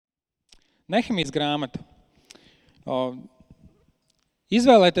Nehemijas grāmata.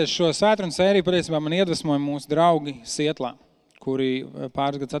 Izvēlēties šo svētrunas sēriju patiesībā man iedvesmoja mūsu draugi Sietlā, kuri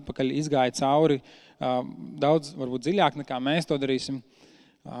pāris gadus atpakaļ izgāja cauri daudz, varbūt dziļāk nekā mēs to darīsim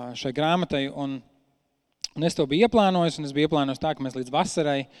šai grāmatai. Un es to biju ieplānojis, un es biju ieplānojis tā, ka mēs līdz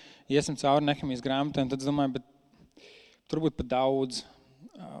vasarai iesim cauri Nehemijas grāmatai, un tad es domāju, bet tur būtu pat daudz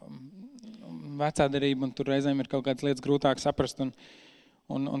vecā darība, un tur reizēm ir kaut kādas lietas grūtāk saprast.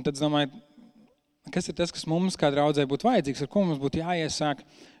 Un tad es domāju, kas ir tas, kas mums kā draudzē būtu vajadzīgs, ar ko mums būtu jāiesāk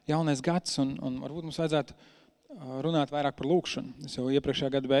jaunais gads, un varbūt mums vajadzētu runāt vairāk par lūkšanu. Es jau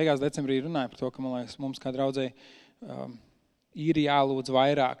iepriekšējā gada beigās, decembrī, runāju par to, ka, man liekas, mums kā draudzē ir jālūdz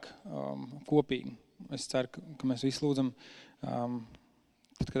vairāk kopīgi. Es ceru, ka mēs visi lūdzam,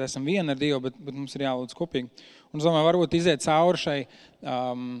 tad, kad esam vieni ar Dievu, bet mums ir jālūdz kopīgi. Un es domāju, varbūt iziet cauri šai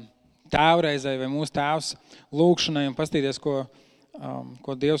tēvreizei vai mūsu tēvs lūkšanai un pastīties,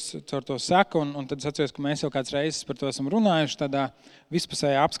 ko Dievs caur to saka, un tad es atceros, ka mēs jau kāds reizes par to esam runājuši tādā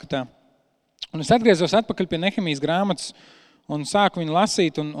vispusējā apskatā. Un es atgriezos atpakaļ pie Nehemijas grāmatas un sāku viņu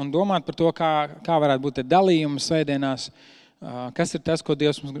lasīt un domāt par to, kā varētu būt dalījumi svētdienās, kas ir tas, ko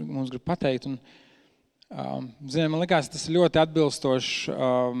Dievs mums grib pateikt. Un, man likās, tas ir ļoti atbilstošs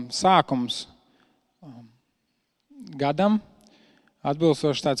sākums gadam,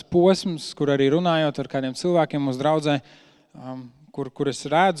 atbilstošs tāds posms, kur arī runājot ar kādiem cilvēkiem mūsu draudzē, kur es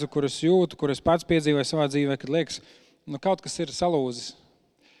redzu, kur es jūtu, kur es pats piedzīvoju savā dzīvē, kad liekas, kaut kas ir salūzis,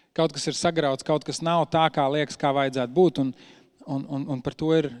 kaut kas ir sagrauts, kaut kas nav tā, kā liekas, kā vajadzētu būt, un par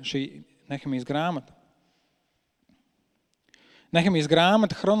to ir šī Nehemijas grāmata. Nehemijas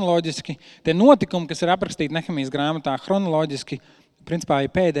grāmata chronoloģiski, tie notikumi, kas ir aprakstīti Nehemijas grāmatā, chronoloģiski, principā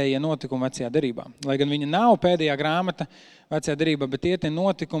ir pēdējie notikumi vecajā derībā. Lai gan viņa nav pēdējā grāmata vecajā derībā, bet tie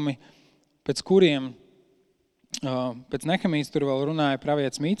notikumi, pēc kuriem pēc Nehemijas tur vēl runāja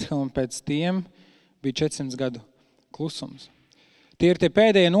pravietis Mīcha, un pēc tiem bija 400 gadu klusums. Tie ir tie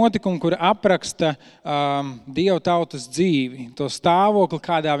pēdējie notikumi, kuri apraksta Dieva tautas dzīvi, to stāvokli,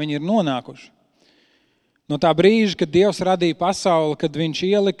 kādā viņi ir nonākuši. No tā brīža, kad Dievs radīja pasauli, kad viņš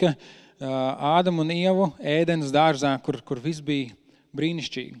ielika Ādamu un Ievu ēdenes dārzā, kur viss bija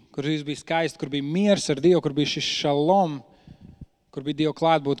brīnišķīgi, kur viss bija skaisti, kur bija miers ar Dievu, kur bija šis šalom, kur bija Dieva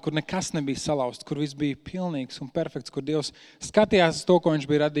klātbūt, kur nekas nebija salausts, kur viss bija pilnīgs un perfekts, kur Dievs skatījās uz to, ko viņš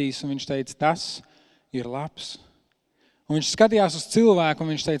bija radījis, un viņš teica, tas ir labs. Un viņš skatījās uz cilvēku,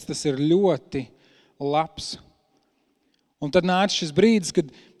 un viņš teica, tas ir ļoti labs. Un tad nāca šis brīdis,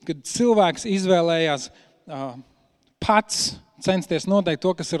 kad cilvēks izvēlējās pats censties noteikt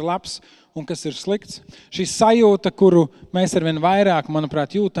to, kas ir labs un kas ir slikts. Šī sajūta, kuru mēs arvien vairāk,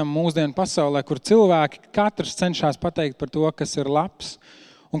 manuprāt, jūtam mūsdienu pasaulē, kur cilvēki katrs cenšas pateikt par to, kas ir labs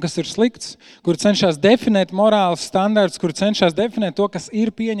un kas ir slikts, kur cenšas definēt morāles standartus, kur cenšas definēt to, kas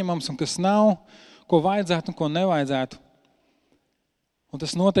ir pieņemams un kas nav, ko vajadzētu un ko nevajadzētu. Un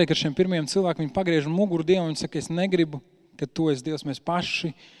tas notiek ar šiem pirmiem cilvēkiem, viņi pagriež muguru Dievu, un viņi saka, es negribu, ka tu esi Dievs, mēs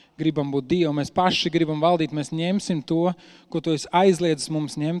paši gribam būt Dievu, mēs paši gribam valdīt, mēs ņemsim to, ko tu esi aizliedzis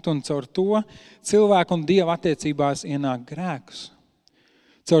mums ņemt, un caur to cilvēku un Dieva attiecībās ienāk grēkus.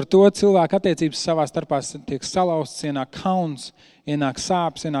 Caur to cilvēku attiecības savā starpā tiek salauzts, ienāk kauns, ienāk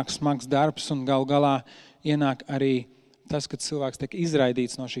sāpes, ienāk smags darbs, un gal galā ienāk arī tas, kad cilvēks tiek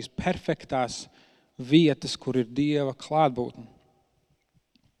izraidīts no šīs perfektās vietas, kur ir Dieva klātbūtne.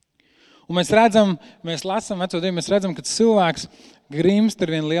 Un mēs lasām veco Dievu, mēs redzam, ka cilvēks grimst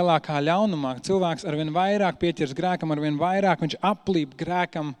ar vien lielākā ļaunumā. Cilvēks ar vien vairāk pieķers grēkam, ar vien vairāk viņš aplīp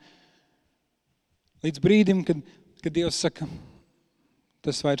grēkam līdz brīdim, kad Dievs saka,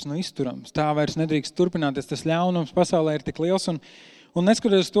 tas vairs nav izturams, tā vairs nedrīkst turpināties, tas ļaunums pasaulē ir tik liels. Un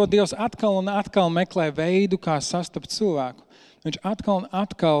neskatoties to, Dievs atkal un atkal meklē veidu, kā sastapt cilvēku. Viņš atkal un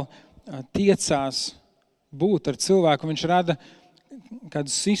atkal tiecās būt ar cilvēku, viņš rada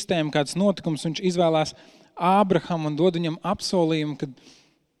kādu sistēmu, kāds notikums, viņš izvēlās Ābrahamu un dod viņam apsolījumu, ka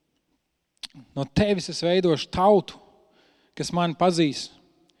no tevis es veidošu tautu, kas mani pazīs.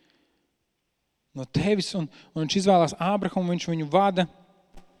 No tevis, un viņš izvēlās Ābrahamu, viņš viņu vada,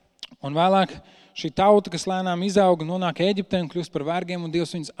 un vēlāk šī tauta, kas lēnām izauga, nonāk Ēģiptē un kļūst par vergiem, un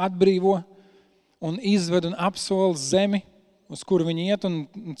Dievs viņus atbrīvo un izved un apsola zemi, uz kuru viņi iet,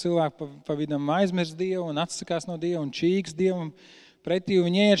 un cilvēki pa vidam aizmirst Dievu un atsakās no Dieva un čīgs Dievam pretī, un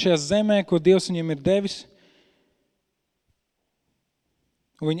viņi iet šajā zemē, ko Dievs viņiem ir devis.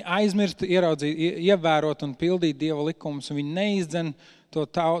 Un viņi aizmirst, ievērot un pildīt Dieva likumus, un viņi neizdzen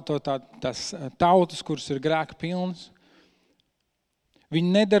tās tautas, kuras ir grēka pilnas.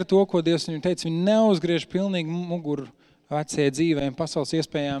 Viņi nedara to, ko Dievs viņiem teica, viņi neuzgriež pilnīgi muguru vecajai dzīvē un pasaules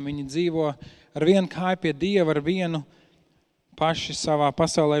iespējām. Viņi dzīvo ar vienu kāju pie Dieva, ar vienu paši savā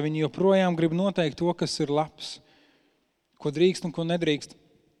pasaulē, viņi joprojām grib noteikt to, kas ir labs, ko drīkst un ko nedrīkst.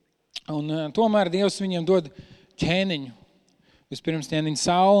 Un tomēr Dievs viņiem dod ķēniņu. Vispirms ķēniņu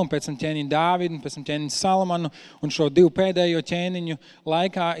Saulu, un pēc tam ķēniņu Dāvidu, un pēc tam ķēniņu Salamanu, un šo 2 pēdējo ķēniņu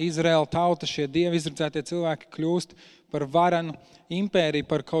laikā Izraēla tauta, šie Dievi izredzētie cilvēki kļūst par varenu impēriju,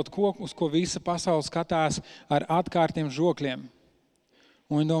 par kaut ko, uz ko visa pasaule skatās ar atkārtiem žokļiem.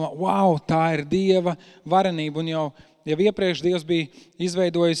 Un viņi domā, wow, tā ir Dieva varenība, un jau iepriekš Dievs bija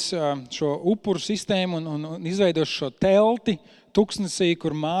izveidojis šo upuru sistēmu un izveidojis šo telti, tuksnesī,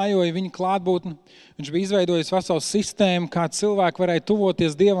 kur mājoja viņa klātbūtne. Viņš bija izveidojis veselu sistēmu, kā cilvēki varēja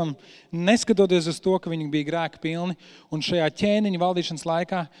tuvoties Dievam, neskatoties uz to, ka viņi bija grēka pilni. Un šajā ķēniņa valdīšanas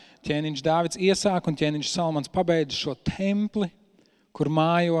laikā ķēniņš Dāvids iesāk un ķēniņš Salamans pabeidz šo templi, kur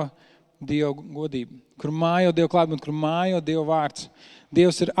mājo Dieva godība, kur mājo Dieva klātbūtne, kur mājo Dieva vārds.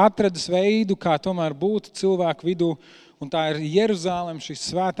 Dievs ir atradis veidu, kā tomēr būt cilvēku vidū, un tā ir Jeruzālem, šī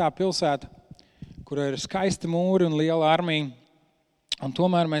svētā pilsēta, kur ir skaisti mūri un liela armija. Un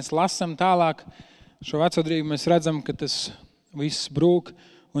tomēr mēs lasām tālāk šo veco drību, mēs redzam, ka tas viss brūk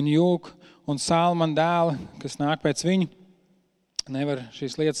un jūk, un Salmana dēli, kas nāk pēc viņu, nevar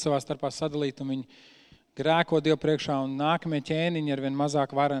šīs lietas savā starpā sadalīt, un viņi grēko Dievu priekšā, un nākamie ķēniņi arvien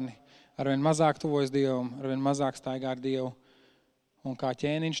mazāk vareni, arvien mazāk tuvojas Dievam, arvien mazāk staigā ar Dievu. Un kā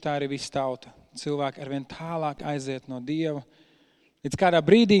ķēniņš, tā arī viss tauta. Cilvēki arvien tālāk aiziet no Dieva. Līdz kādā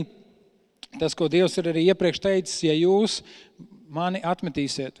brīdī, tas, ko Dievs ir arī iepriekš teicis, ja jūs mani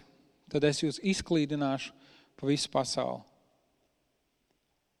atmetīsiet, tad es jūs izklīdināšu pa visu pasauli.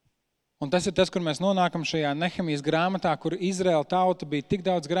 Un tas ir tas, kur mēs nonākam šajā Nehemijas grāmatā, kur Izraēla tauta bija tik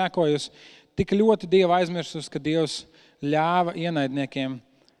daudz grēkojusi, tik ļoti Dievu aizmirsus, ka Dievs ļāva ienaidniekiem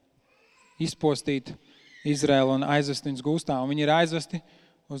izpostīt Izraēlu un aizvest viņus gūstā. Un viņi ir aizvesti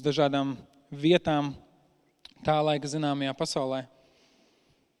uz dažādām vietām tā laika zināmajā pasaulē.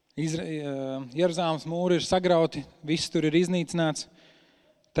 Jeruzāles mūri ir sagrauti, viss tur ir iznīcināts,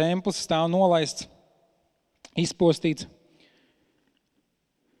 templis stāv nolaists, izpostīts.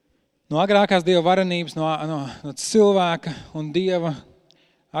 No agrākās Dieva varenības, no cilvēka un Dieva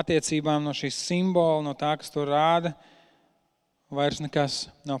attiecībām, no šīs simbola, no tā, kas tur rāda, vairs nekas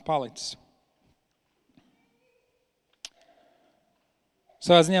nav palicis.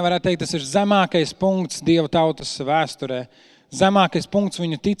 Savā ziņā varētu teikt, tas ir zemākais punkts Dieva tautas vēsturē. Zemākais punkts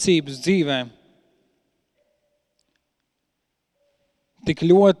viņu ticības dzīvē. Tik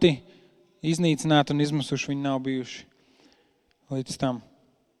ļoti iznīcināti un izmisuši viņi nav bijuši līdz tam.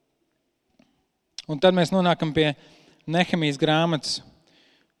 Un tad mēs nonākam pie Nehemijas grāmatas,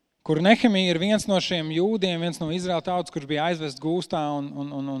 kur Nehemija ir viens no šiem jūdiem, viens no Izraēla tautas, kurš bija aizvests gūstā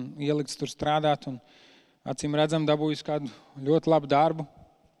un ielikts tur strādāt un acīm redzam dabūjis kādu ļoti labu darbu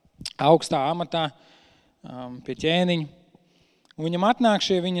augstā amatā pie ķēniņa. Un viņam atnāk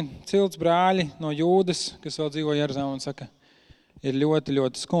šie viņa cilts brāļi no Jūdas, kas vēl dzīvo Jeruzālē, un saka, ir ļoti,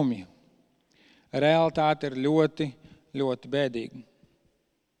 ļoti skumji. Realitāte ir ļoti, ļoti bēdīga.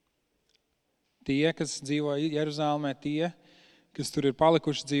 Tie, kas dzīvo Jeruzālē, tie, kas tur ir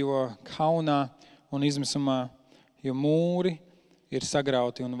palikuši, dzīvo kaunā un izmisumā, jo mūri ir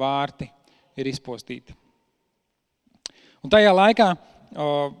sagrauti un vārti ir izpostīti. Un tajā laikā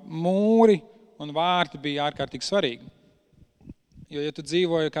mūri un vārti bija ārkārtīgi svarīgi. Jo, ja tu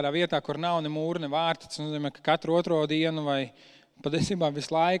dzīvoji kādā vietā, kur nav ne mūri, ne vārti, tas nozīmē, ka katru otro dienu vai patiesībā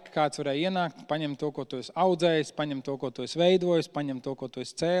visu laiku kāds varēja ienākt, paņemt to, ko tu esi audzējis, paņemt to, ko tu esi veidojis, paņemt to, ko tu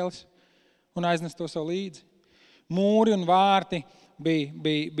esi cēlis un aiznest to sev līdzi. Mūri un vārti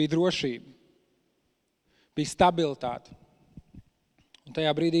bija drošība, bija stabilitāte. Un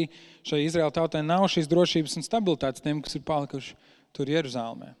tajā brīdī šai Izraēla tautai nav šīs drošības un stabilitātes tiem, kas ir palikuši tur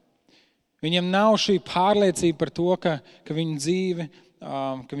Jeruzālē. Viņiem nav šī pārliecība par to, ka viņu dzīve,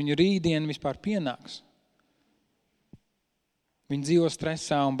 ka viņu rītdiena vispār pienāks. Viņi dzīvo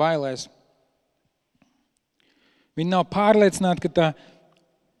stresā un bailēs. Viņi nav pārliecināti, ka tā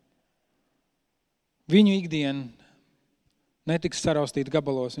viņu ikdiena netiks saraustīta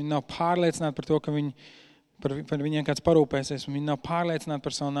gabalos. Viņi nav pārliecināti par to, ka par viņiem kāds parūpēsies, un viņi nav pārliecināti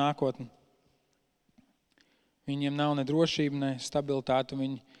par savu nākotni. Viņiem nav ne drošība, ne stabilitāte, un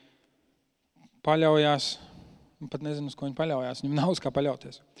viņi paļaujās, pat nezinu, uz ko viņi paļaujās, viņam nav uz kā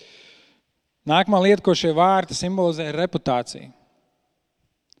paļauties. Nākamā lieta, ko šie vārti simbolizē, ir reputācija.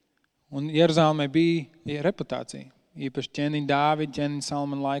 Un Jeruzālē bija reputācija, īpaši ķēniņa Dāvida, ķēniņa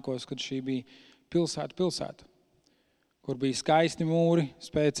Salamana laikos, kad šī bija pilsēta, kur bija skaisti mūri,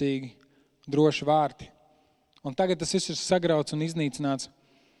 spēcīgi, droši vārti. Un tagad tas viss ir sagrauts un iznīcināts.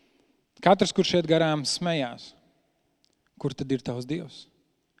 Katrs, kurš iet garām, smējās. Kur tad ir tavs Dievs?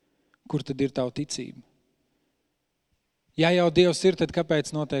 Kur tad ir tava ticība? Ja jau Dievs ir, tad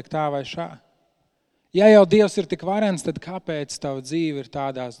kāpēc notiek tā vai šā? Ja jau Dievs ir tik varens, tad kāpēc tava dzīve ir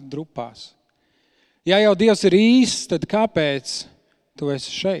tādās drupās? Ja jau Dievs ir īsts, tad kāpēc tu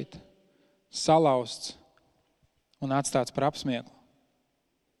esi šeit, salauzts un atstāts par apsmieklu?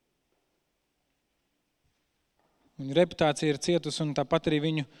 Viņa reputācija ir cietusi un tāpat arī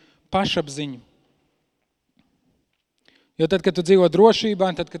viņu pašapziņu. Jo tad, kad tu dzīvo drošībā,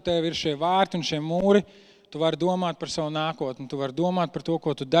 tad, kad tev ir šie vārti un šie mūri, tu vari domāt par savu nākotni, tu vari domāt par to,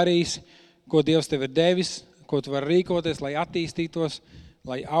 ko tu darīsi, ko Dievs tev ir devis, ko tu vari rīkoties, lai attīstītos,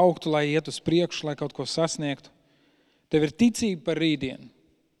 lai augtu, lai iet uz priekšu, lai kaut ko sasniegtu. Tev ir ticība par rītdienu.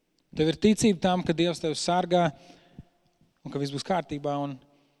 Tev ir ticība tam, ka Dievs tevi sargā un ka viss būs kārtībā. Un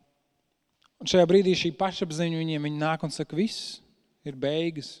šajā brīdī šī pašapziņa viņi nāk un saka, viss ir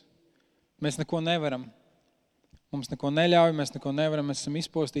beigas. Mēs neko nevaram. Mums neko neļauj, mēs neko nevaram, mēs esam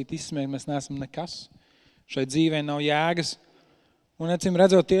izpostīti, izsmiegti, mēs neesam nekas. Šai dzīvē nav jēgas. Un acīm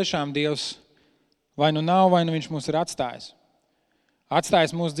redzot, tiešām Dievs vai nu nav, vai nu viņš mūs ir atstājis.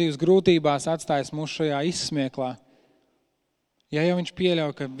 Atstājis mūsu dzīves grūtībās, atstājis mūs šajā izsmieklā. Ja jau viņš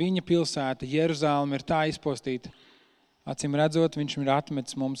pieļauj, ka viņa pilsēta, Jeruzāleme, ir tā izpostīta, acīm redzot, viņš ir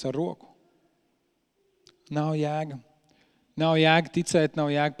atmetis mums ar roku. Nav jēga. Nav jēga ticēt, nav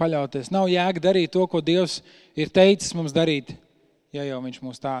jēga paļauties, nav jēga darīt to, ko Dievs ir teicis mums darīt, ja jau viņš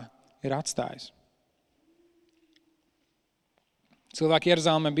mūs tā ir atstājis. Cilvēki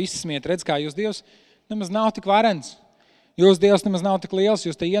Jeruzalemē bija izsmieti, redz, kā jūs Dievs nemaz nav tik varens. Jūs Dievs nemaz nav tik liels,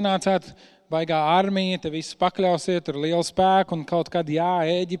 jūs te ienācāt, baigā armija, te visu pakļausiet, tur lielu spēku un kaut kad,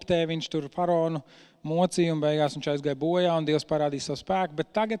 Ēģiptē viņš tur faraonu mocīja un beigās viņš aizgāja bojā un Dievs parādīja savu spēku,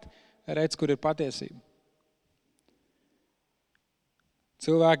 bet tagad redz, kur ir patiesība.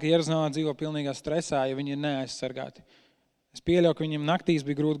 Cilvēki Jeruzalemē dzīvo pilnīgā stresā, ja viņi ir neaizsargāti. Es pieļauju, ka viņiem naktīs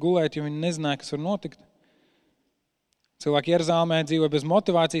bija grūti gulēt, jo viņi nezināja, kas var notikt. Cilvēki Jeruzalemē dzīvo bez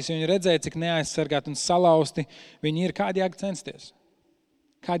motivācijas, jo viņi redzēja, cik neaizsargāti un salauzti viņi ir. Kāda jēga censties?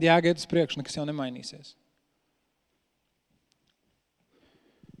 Kāda jēga iet uz priekšu, nekas jau nemainīsies?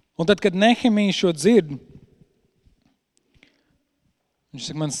 Un tad, kad Nehemija šo dzird,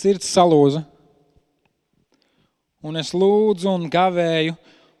 viņš saka, man sirds salūza. Un es lūdzu un gavēju,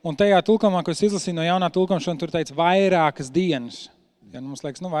 un tajā tulkumā, ko es izlasīju no jaunā tulkumšana, tur teica vairākas dienas. Ja, mums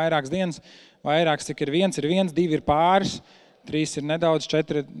liekas, vairākas dienas, vairākas, cik ir viens, 2 ir pāris, 3 ir nedaudz,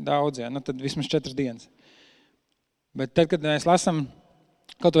 4 ir daudz, ja, tad vismaz 4 dienas. Bet tad, kad mēs lasām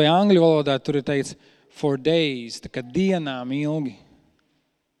kaut vai angļu valodā, tur ir teicis for days, tā kā dienām ilgi.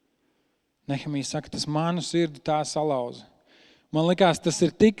 Nehemija saka, tas manu sirdi tā salauza. Man likās, tas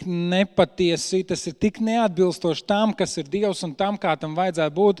ir tik nepatiesi, tas ir tik neatbilstoši tam, kas ir Dievs un tam, kā tam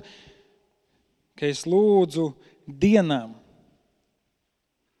vajadzētu būt, ka es lūdzu dienām.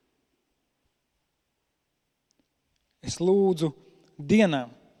 Es lūdzu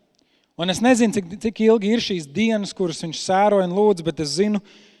dienām. Un es nezinu, cik ilgi ir šīs dienas, kuras viņš sēroja un lūdz, bet es zinu,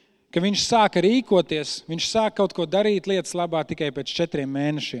 ka viņš sāka rīkoties, viņš sāka kaut ko darīt lietas labā tikai pēc 4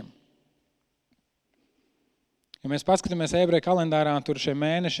 mēnešiem. Ja mēs paskatāmies ebreju kalendārā, un tur šie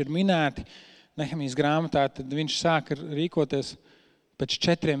mēneši ir minēti Nehemijas grāmatā, tad viņš sāka rīkoties pēc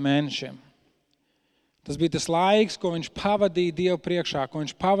 4 mēnešiem. Tas bija tas laiks, ko viņš pavadīja Dievu priekšā, ko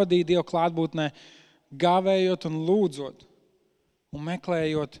viņš pavadīja Dievu klātbūtnē, gavējot un lūdzot un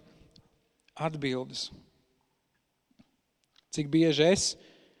meklējot atbildes. Cik bieži es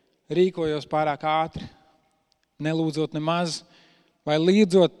rīkojos pārāk ātri, nelūdzot nemaz, vai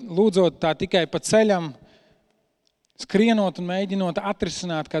lūdzot tā tikai pa ceļam, skrienot un mēģinot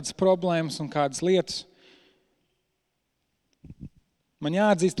atrisināt kādas problēmas un kādas lietas. Man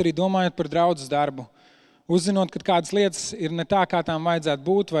jāatzīst arī domājot par draudzes darbu. Uzzinot, ka kādas lietas ir ne tā, kā tām vajadzētu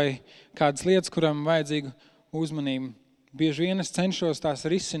būt, vai kādas lietas, kurām vajadzīga uzmanība. Bieži vien es cenšos tās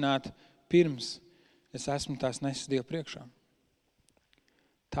risināt pirms es esmu tās nesis Dievu priekšā.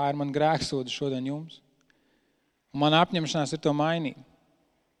 Tā ir man grēksūda šodien jums. Un man apņemšanās ir to mainīt.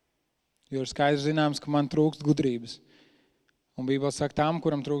 Jo ir skaidrs zināms, ka man trūkst gudrības. Un Bībele saka, tam,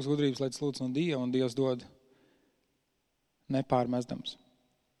 kuram trūkst gudrības, lai lūdz no Dieva, un Dievs dod nepārmestams.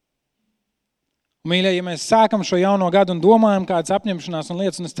 Mīļie, ja mēs sākam šo jauno gadu un domājam kādas apņemšanās un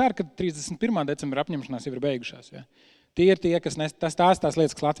lietas, un es ceru, ka 31. decembra apņemšanās jau ir beigušās. Ja? Tie ir tie, kas tās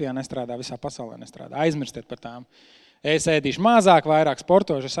lietas, kas Latvijā nestrādā, visā pasaulē nestrādā. Aizmirstiet par tām. Es ēdīšu mazāk, vairāk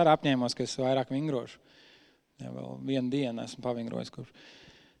sportošu, es arī apņēmos, ka es vairāk vingrošu. Ja, vēl 1 dienu esmu pavingrojis.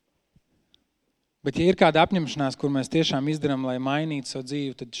 Bet ja ir kāda apņemšanās, kur mēs tiešām izdarām, lai mainītu savu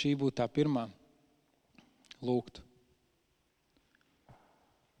dzīvi, tad šī būtu tā pirmā. Lūgt.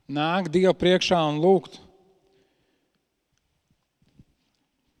 Nāk Dievu priekšā un lūgt.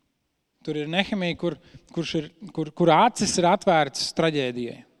 Tur ir Nehemija, kur acis ir atvērts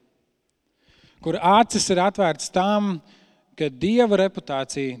traģēdijai. Kur acis ir atvērts tam, ka Dieva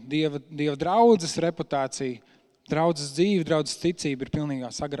reputācija, Dieva draudzes reputācija, draudzes dzīve, draudzes ticība ir pilnīgā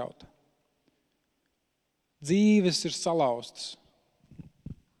sagrauta. Dzīves ir salauztas.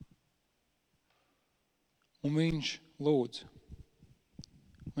 Un viņš lūdz.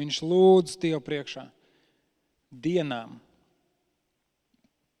 Viņš lūdz Dievu priekšā dienām.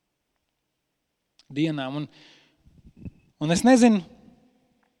 Un es nezinu,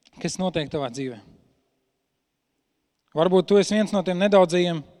 kas notiek tavā dzīvē. Varbūt tu esi viens no tiem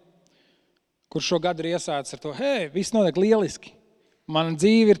nedaudzajiem, kurš šo gadu ir iesācis ar to, viss notiek lieliski. Mana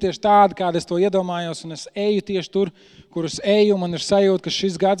dzīve ir tieši tāda, kāda es to iedomājos, un es eju tieši tur, kur es eju, man ir sajūta, ka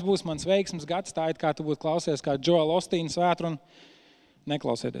šis gads būs mans veiksmes gads, tā it kā tu būtu klausies kā Joel Ostīna svētrunu.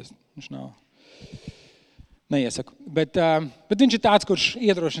 Neklausieties, viņš nav. Neiesaku. Bet viņš ir tāds, kurš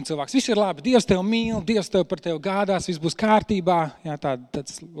iedrošina cilvēks. Viss ir labi, Dievs tev mīl, Dievs tev par tevi gādās, viss būs kārtībā. Jā,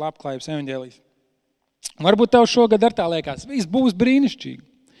 tāds labklājības evaņģēlijs. Varbūt tev šogad ar tā liekas, viss būs brīnišķīgi.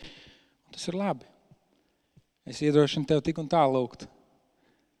 Tas ir labi. Es iedrošinu tev tik un tā lūgt.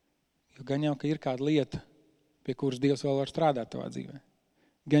 Jo gan jau, ka ir kāda lieta, pie kuras Dievs vēl var strādāt tavā dzīvē.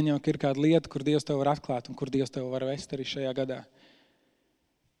 Gan jau, ka ir kāda lieta, kur Dievs tev var atklāt un kur Dievs tev var vest arī šajā gadā.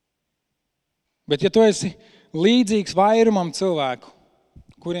 Bet ja tu esi līdzīgs vairumam cilvēku,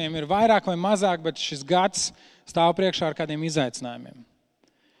 kuriem ir vairāk vai mazāk, bet šis gads stāv priekšā ar kādiem izaicinājumiem.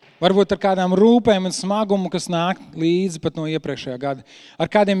 Varbūt ar kādām rūpēm un smagumu, kas nāk līdzi pat no iepriekšējā gada. Ar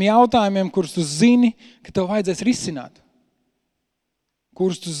kādiem jautājumiem, kurus tu zini, ka tev vajadzēs risināt.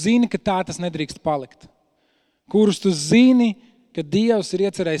 Kurus tu zini, ka tā tas nedrīkst palikt. Kurus tu zini, ka Dievs ir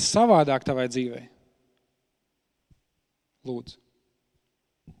iecerējis savādāk tavai dzīvei. Lūdzu.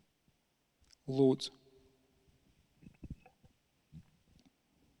 Lūdzu.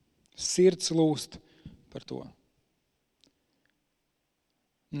 Sirds lūst par to.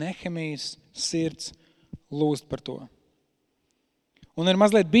 Nehemijas sirds lūst par to. Un ir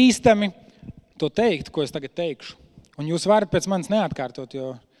mazliet bīstami to teikt, ko es tagad teikšu. Un jūs varat pēc manis neatkārtot,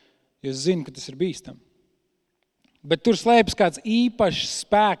 jo es zinu, ka tas ir bīstami. Bet tur slēpjas kāds īpašs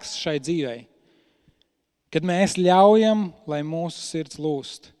spēks šai dzīvei, kad mēs ļaujam, lai mūsu sirds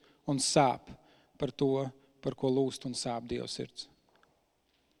lūst un sāp par to, par ko lūst un sāp Dieva sirds.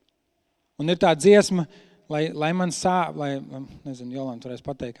 Un ir tā dziesma, lai man sāp, nezinu, Jolanta varēs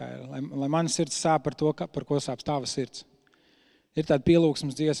pateikt, kā ir, lai man sirds sāp par to, par ko sāp tava sirds. Ir tāda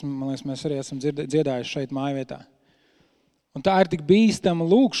pielūgsmes dziesma, man liekas, mēs arī esam dziedājuši šeit mājvietā. Un tā ir tik bīstama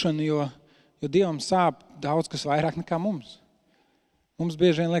lūkšana, jo Dievam sāp daudz kas vairāk nekā mums. Mums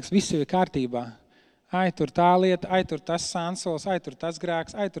bieži vien liekas, viss ir kārtībā. Ai, tur tā lieta, ai, tur tas sansols, ai, tur tas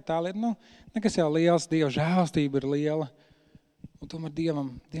grēks, ai, tur tā lieta. Nekas jau liels, Dieva žēlstība ir liela. Un tomēr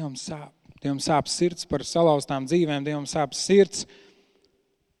Dievam sāp. Dievam sāp sirds par salauztām dzīvēm, Dievam sāp sirds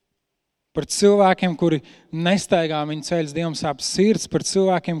par cilvēkiem, kuri nestaigā viņu ceļus, Dievam sāp sirds par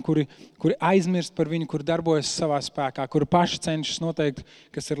cilvēkiem, kuri aizmirst par viņu, kuri darbojas savā spēkā, kuri paši cenšas noteikt,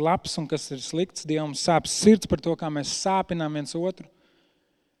 kas ir labs un kas ir slikts. Dievam sāp sirds par to, kā mēs sāpinām viens otru.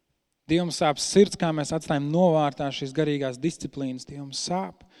 Dievam sāp sirds, kā mēs atstājam novārtā šīs garīgās disciplīnas. Dievam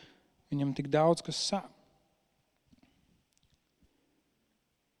sāp, viņam tik daudz, kas sāp.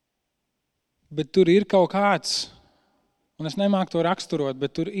 Bet tur ir kaut kāds, un es nemāku to raksturot,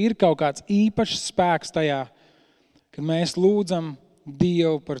 bet tur ir kaut kāds īpašs spēks tajā, kad mēs lūdzam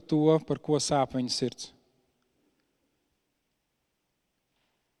Dievu par to, par ko sāp viņa sirds.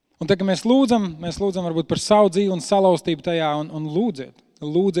 Un tad, kad mēs lūdzam varbūt par savu dzīvi un salauztību tajā un lūdziet.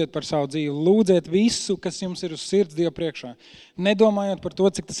 Lūdziet par savu dzīvi, lūdziet visu, kas jums ir uz sirds Dieva priekšā. Nedomājot par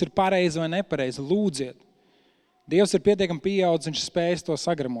to, cik tas ir pareizi vai nepareizi, lūdziet. Dievs ir pietiekami pieaudzis, viņš spējas to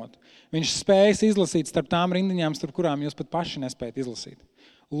sagramot. Viņš spējas izlasīt starp tām rindiņām, starp kurām jūs pat paši nespējat izlasīt.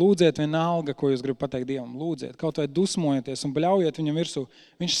 Lūdziet vienalga, ko jūs gribat pateikt Dievam. Lūdziet, kaut vai dusmojieties un bļaujiet viņam virsū.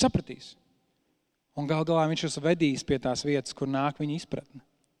 Viņš sapratīs. Un galā viņš jūs vedīs pie tās vietas, kur nāk viņa izpratne.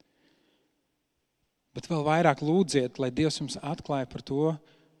 Bet vēl vairāk lūdziet, lai Dievs jums atklāja par to,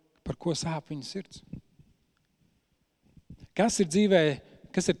 par ko sāp viņa sirds. Kas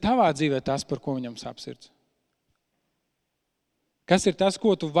ir tavā dzīvē tas, par ko viņam sāp sirds? Kas ir tas,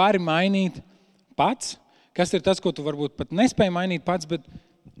 ko tu vari mainīt pats? Kas ir tas, ko tu varbūt pat nespēji mainīt pats, bet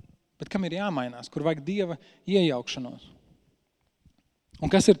kam ir jāmainās, kur vajag Dieva iejaukšanos?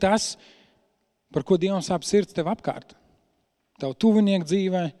 Un kas ir tas, par ko Dievam sāp sirds tev apkārt? Tavu tuvinieku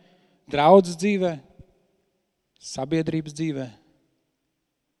dzīvē, draudzes dzīvē, sabiedrības dzīvē.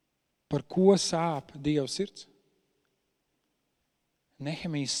 Par ko sāp Dieva sirds?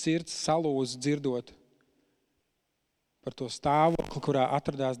 Nehemijas sirds salūza dzirdot par to stāvokli, kurā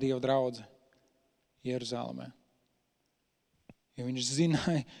atradās Dieva draudze Jeruzālēmē. Jo viņš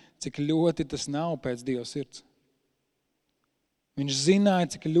zināja, cik ļoti tas nav pēc Dieva sirds. Viņš zināja,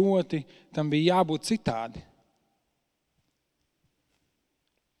 cik ļoti tam bija jābūt citādi.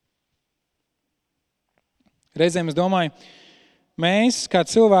 Reizēm es domāju, mēs kā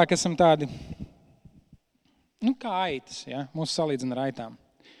cilvēki esam tādi, kā aitas, ja? Mūs salīdzina ar aitām.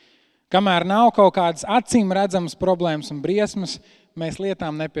 Kamēr nav kaut kādas acīm redzamas problēmas un briesmas, mēs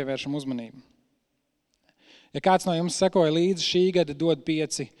lietām nepievēršam uzmanību. Ja kāds no jums sekoja līdzi šī gada Dod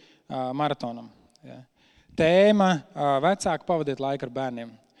 5 maratonam, ja? Tēma vecāki pavadiet laiku ar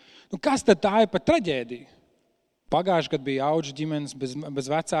bērniem. Kas tad tā ir par traģēdiju? Pagājuši gadu bija auģu ģimenes, bez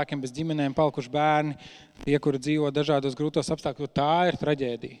vecākiem, bez ģimenēm palikuši bērni, tie, kuri dzīvo dažādos grūtos apstākļos, tā ir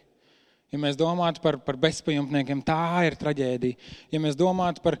traģēdija. Ja mēs domātu par bezpajumtniekiem, tā ir traģēdija. Ja mēs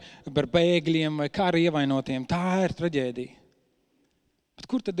domātu par bēgļiem vai kara ievainotiem, tā ir traģēdija. Bet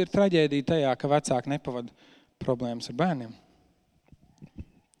kur tad ir traģēdija tajā, ka vecāki nepavada problēmas ar bērniem?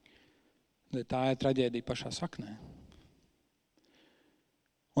 Tā ir traģēdija pašā saknē.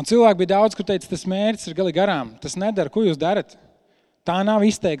 Un cilvēki bija daudz, kur teica, tas mērķis ir gali garām. Tas nedara, ko jūs darat. Tā nav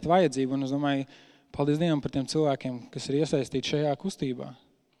izteikta vajadzība. Un es domāju, paldies Dievam par tiem cilvēkiem, kas ir iesaistīti šajā kustībā,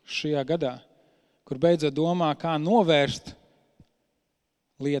 šajā gadā, kur beidzot domā, kā novērst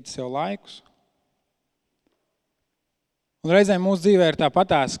lietas jau laikus. Un reizēm mūsu dzīvē ir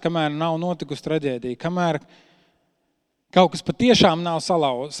tāpatās, kamēr nav notikusi traģēdija, kamēr kaut kas patiešām nav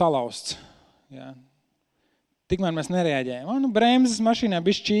salauzts. Ja. Tikmēr mēs nereaģējam. Bremzes mašīnā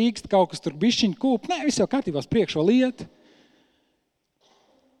bišķi čīkst, kaut kas tur bišķiņ kūp. Nē, viss jau kārtībā priekšo lieta.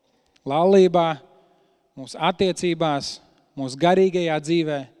 Laulībā, mūsu attiecībās, mūsu garīgajā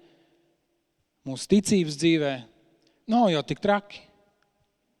dzīvē, mūsu ticības dzīvē. Nav jau tik traki.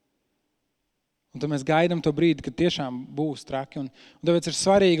 Un tad mēs gaidām to brīdi, kad tiešām būs traki. Un tāpēc ir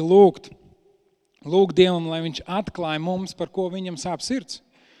svarīgi lūgt Dievam, lai viņš atklāja mums, par ko viņam sāp sirds.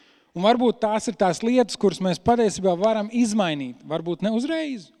 Un varbūt tās ir tās lietas, kuras mēs patiesībā varam izmainīt. Varbūt ne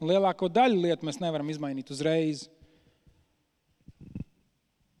uzreiz. Lielāko daļu lietu mēs nevaram izmainīt uzreiz.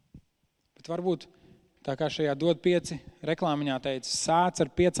 Bet varbūt, tā kā šajā Dod 5 reklāmiņā teica, sāc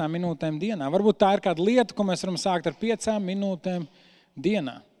ar 5 minūtēm dienā. Varbūt tā ir kāda lieta, ko mēs varam sākt ar 5 minūtēm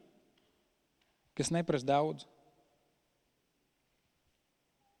dienā, kas neprasa daudz.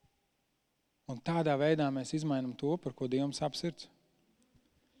 Un tādā veidā mēs izmainam to, par ko Dievam sāp sirds.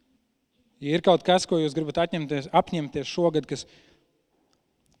 Ja ir kaut kas, ko jūs gribat apņemties šogad,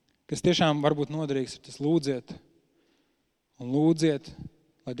 kas tiešām varbūt noderīgs, tas lūdziet un lūdziet,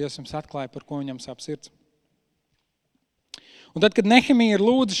 lai Dievs jums atklāja, par ko viņam sāp sirds. Un tad, kad Nehemija ir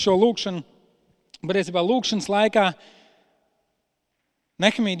lūdzis šo lūkšanu, patiesībā lūkšanas laikā,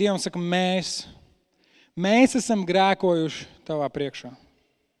 Nehemija Dievam saka, mēs esam grēkojuši tavā priekšā.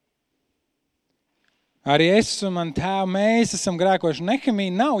 Arī es un man tēvu, mēs esam grēkojuši. Nehemija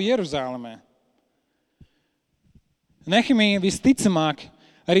nav Jeruzālēmē. Nehemija visticamāk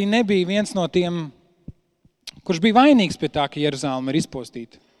arī nebija viens no tiem, kurš bija vainīgs pie tā, ka Jeruzālēma ir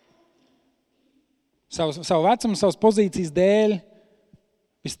izpostīta. Savu vecumu, savas pozīcijas dēļ,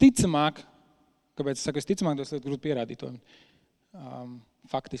 visticamāk, kāpēc es saku visticamāk, tas grūti pierādīt to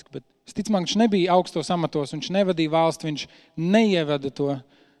faktiski, bet visticamāk, viņš nebija augstos amatos, viņš nevadīja valsti, viņš neievada to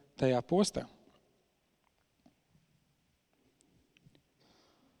tajā postā.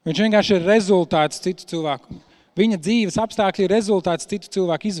 Viņš vienkārši ir rezultāts citu cilvēku. Viņa dzīves apstākļi ir rezultāts citu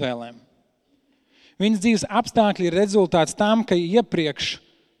cilvēku izvēlēm. Viņas dzīves apstākļi ir rezultāts tam, ka iepriekš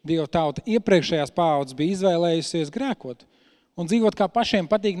Dieva tauta, iepriekšējās paaudzes bija izvēlējusies grēkot un dzīvot kā pašiem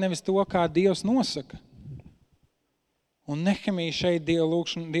patīk, nevis to, kā Dievs nosaka. Un Nehemija šeit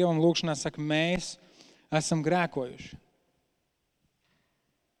Dievam lūkšanā saka, mēs esam grēkojuši.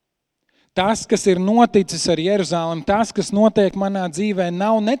 Tas, kas ir noticis ar Jeruzālēmu, tas, kas notiek manā dzīvē,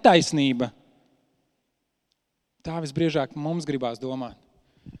 nav netaisnība. Tā visbriežāk mums gribās domāt.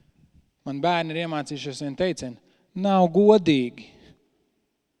 Man bērni ir iemācījušies vienu teicienu, nav godīgi.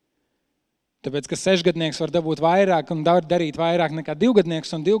 Tāpēc, ka 6-gadnieks var dabūt vairāk un darīt vairāk nekā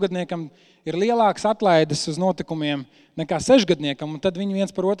 2-gadnieks, un 2-gadniekam ir lielāks atlaides uz notikumiem nekā 6-gadniekam, un tad viņi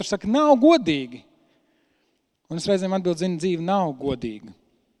viens par otru saka, nav godīgi. Un es reizēm atbildu, dzīve nav godīga.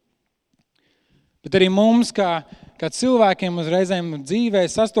 Bet arī mums, kā cilvēkiem uz reizēm dzīvē,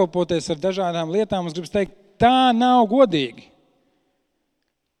 sastopoties ar dažādām lietām, mums gribas teikt, tā nav godīgi.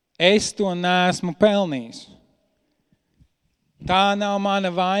 Es to neesmu pelnījis. Tā nav mana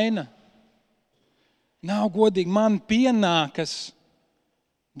vaina. Nav godīgi. Man pienākas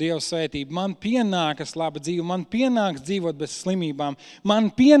Dieva svētība, man pienākas laba dzīve, man pienākas dzīvot bez slimībām, man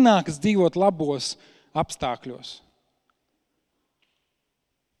pienākas dzīvot labos apstākļos.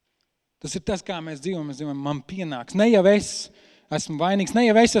 Tas ir tas, kā mēs dzīvojam, man pienāks. Ne jau es esmu vainīgs, ne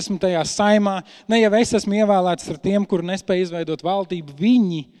jau es esmu tajā saimā, ne jau es esmu ievēlēts ar tiem, kuri nespēja izveidot valdību.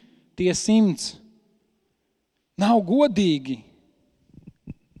 Viņi, tie 100, nav godīgi.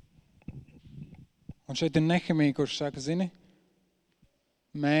 Un šeit ir Nehemija, kurš saka, zini,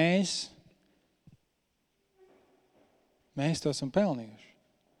 mēs to esam pelnījuši.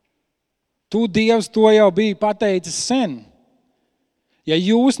 Tu, Dievs, to jau biji pateicis sen. Ja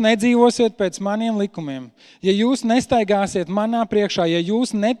jūs nedzīvosiet pēc maniem likumiem, ja jūs nestaigāsiet manā priekšā, ja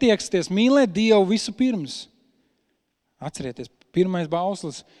jūs netieksieties mīlēt Dievu visu pirms. Atcerieties, pirmais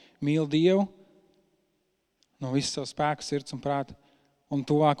bauslis mīl Dievu no visu savu spēku, sirds un prāta un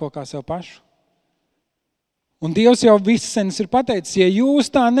tuvāko kā sev pašu. Un Dievs jau viss senis ir pateicis, ja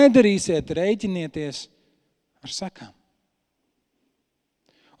jūs tā nedarīsiet, rēķinieties ar sekām.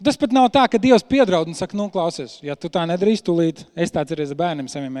 Tas pat nav tā, ka Dievs piedraud un saka, klausies, ja tu tā nedarīsi, tūlīt, es tāds arī ar bērniem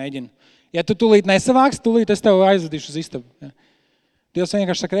saviem mēģinu. Ja tu tūlīt nesavāksi, tūlīt es tev aizvedīšu uz istabu. Ja. Dievs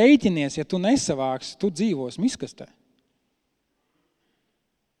vienkārši saka, rēķinies, ja tu nesavāksi, tu dzīvos miskastē.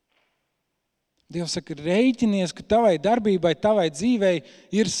 Dievs saka, rēķinies, ka tavai darbībai, tavai dzīvei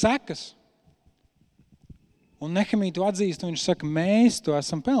ir sekas. Un Nehemija to atzīst, un viņš saka, mēs to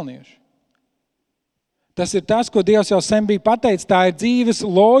esam pelnījuši. Tas ir tas, ko Dievs jau sen bija pateicis, tā ir dzīves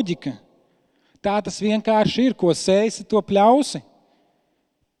loģika. Tā tas vienkārši ir, ko sēsi, to pļausi.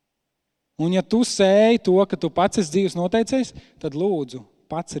 Un ja tu sēji to, ka tu pats esi dzīves noteicējis, tad lūdzu,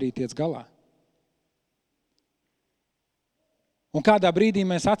 pats arī tiec galā. Un kādā brīdī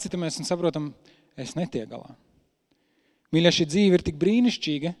mēs atcitamies un saprotam, es netiek galā. Mīļa, šī dzīve ir tik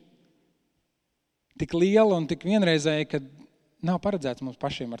brīnišķīga, tik liela un tik vienreizēja, ka nav paredzēts mums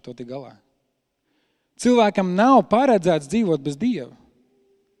pašiem ar to tik galā. Cilvēkam nav paredzēts dzīvot bez Dieva.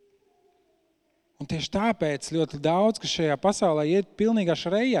 Un tieši tāpēc ļoti daudz, kas šajā pasaulē iet pilnīgā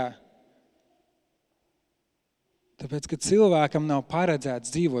šarejā. Tāpēc, ka cilvēkam nav paredzēts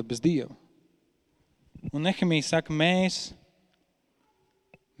dzīvot bez Dieva. Un Nehemija saka, mēs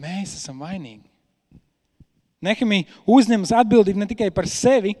esam vainīgi. Nehemija uzņemas atbildību ne tikai par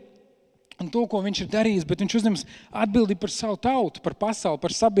sevi un to, ko viņš ir darījis, bet viņš uzņemas atbildību par savu tautu, par pasauli,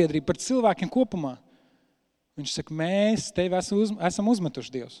 par sabiedrību, par cilvēkiem kopumā. Viņš saka, mēs tevi esam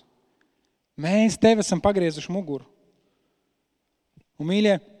uzmetuši, Dievs. Mēs tevi esam pagriezuši muguru. Un,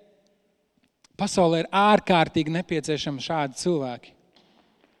 mīļie, pasaulē ir ārkārtīgi nepieciešami šādi cilvēki.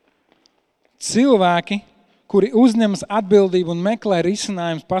 Cilvēki, kuri uzņemas atbildību un meklē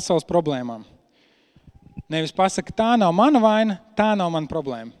risinājumus pasaules problēmām. Nevis pasaka, tā nav mana vaina, tā nav mana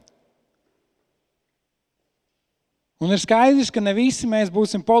problēma. Un ir skaidrs, ka ne visi mēs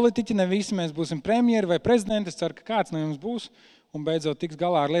būsim politiķi, ne visi mēs būsim premjeri vai prezidenti. Es ceru, ka kāds no jums būs un beidzot tiks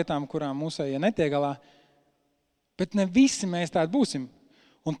galā ar lietām, kurām mūsējie netiek galā. Bet ne visi mēs tādi būsim.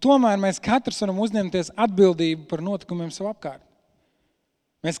 Un tomēr mēs katrs varam uzņemties atbildību par notikumiem sev apkārt.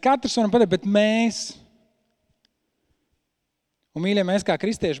 Mēs katrs varam pateikt, bet mēs. Un, mīļie, mēs kā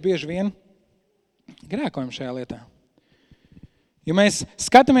kristieši bieži vien grēkojam šajā lietā. Ja mēs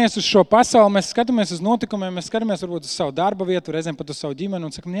skatāmies uz šo pasauli, mēs skatāmies uz notikumiem, mēs skatāmies varbūt uz savu darba vietu, reizēm pat uz savu ģimeni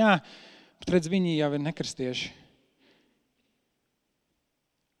un sakam, jā, bet redz, viņi jau ir nekristieši.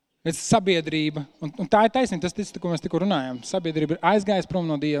 Redz, sabiedrība, un tā ir taisnība, tas, ko mēs tikko runājām, sabiedrība ir aizgājusi prom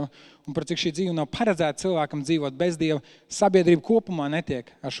no Dieva, un par cik šī dzīve nav paredzēta cilvēkam dzīvot bez Dieva, sabiedrība kopumā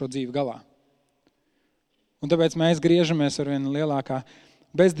netiek ar šo dzīvi galā. Un tāpēc mēs griežamies ar vienu lielākā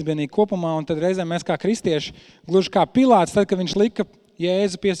bezdibenīgi kopumā, un tad reizēm mēs kā kristieši, gluži kā Pilāts, tad, kad viņš lika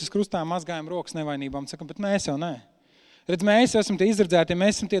Jēzu piesis krustā, mazgājam rokas nevainībām, sakam, bet mēs jau nē. Redz, mēs esam tie izredzētie,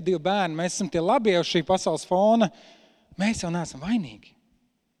 mēs esam tie 2 bērni, mēs esam tie labie uz šī pasaules fona, mēs jau neesam vainīgi.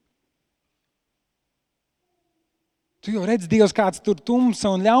 Tu jau redz, Dievs, kāds tur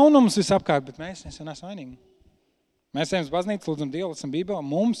tumsa un ļaunums visapkārt, bet mēs jau neesam vainīgi. Mēs ejam uz baznīcu, lūdzam Dievu, lasam Bībeli,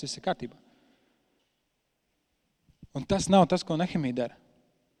 mums viss ir kārtībā. Un tas nav tas, ko Nehemija dara.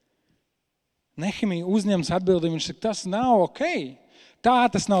 Nehemija uzņems atbildību, viņš saka, tas nav ok. Tā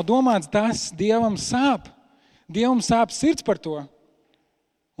tas nav domāts, tas Dievam sāp. Dievam sāp sirds par to.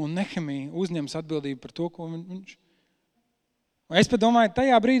 Un Nehemija uzņems atbildību par to, ko viņš. Un es pat domāju,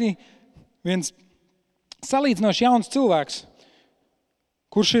 tajā brīdī viens salīdzinoši jauns cilvēks,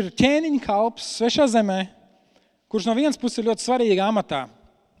 kurš ir ķēniņa kalps svešā zemē, kurš no vienas puses ir ļoti svarīga amatā.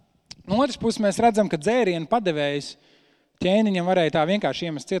 No otras puses mēs redzam, ka dzērienu padevējs ķēniņam varēja tā vienkārši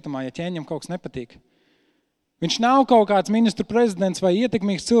iemest cietumā, ja ķēniņam kaut kas nepatīk. Viņš nav kaut kāds ministru prezidents vai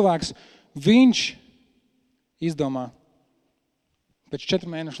ietekmīgs cilvēks. Viņš izdomā pēc 4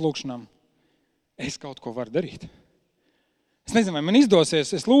 mēnešu lūkšanām, es kaut ko varu darīt. Es nezinu, vai man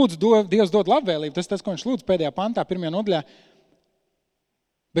izdosies. Es lūdzu, Dievs dod labvēlību. Tas, ko viņš lūdz pēdējā pantā, 1. nodaļā.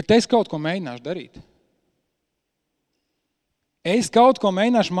 Bet es kaut ko mēģināšu darīt. Es kaut ko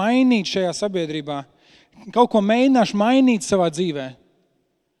mēģināšu mainīt šajā sabiedrībā. Kaut ko mēģināšu mainīt savā dzīvē.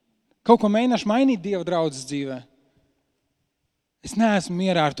 Kaut ko mēģināšu mainīt Dieva draudzes dzīvē. Es neesmu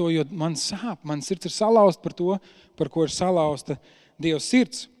mierā ar to, jo man sāp. Man sirds ir salauzta par to, par ko ir salauzta Dieva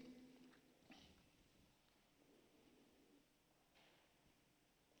sirds.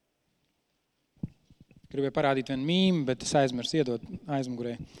 Gribēju parādīt vienu mīmu, bet es aizmirsu iedot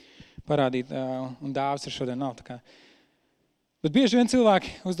aizmugurē. Parādīt, un dāvs ir šodien nav. Bet bieži vien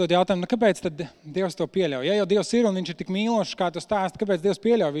cilvēki uzdod jautājumu, kāpēc tad Dievs to pieļauj? Ja jau Dievs ir un viņš ir tik mīlošs, kā tu stāsti, kāpēc Dievs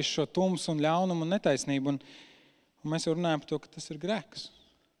pieļauj visu šo tumsu un ļaunumu un netaisnību? Un mēs jau runājam par to, ka tas ir grēks.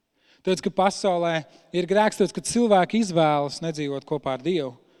 Tāpēc, ka pasaulē ir grēks, tāpēc, ka cilvēki izvēlas nedzīvot kopā ar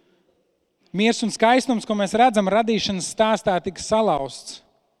Dievu. Miers un skaistums, ko mēs redzam radīšanas stāstā, tika salauzts.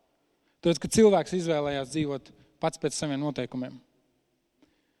 Tāpēc, ka cilvēks izvēlējās dzīvot pats pēc saviem noteikumiem.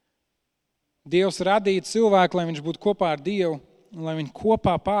 Dievs radīja cilvēku, lai viņš būtu kopā ar Dievu, un lai viņi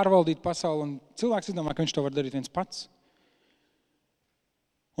kopā pārvaldītu pasauli, un cilvēks izdomā, ka viņš to var darīt viens pats.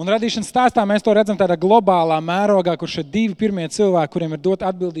 Un radīšanas stāstā mēs to redzam tādā globālā mērogā, kur šie divi pirmie cilvēki, kuriem ir dot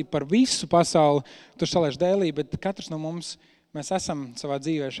atbildību par visu pasauli, tur salaiž dēlī, bet katrs no mums, mēs esam savā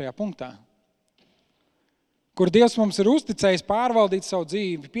dzīvē šajā punktā. Kur Dievs mums ir uzticējis pārvaldīt savu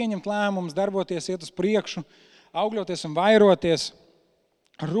dzīvi, pieņemt lēmumus, darboties, iet uz priekšu, augļoties un vairoties,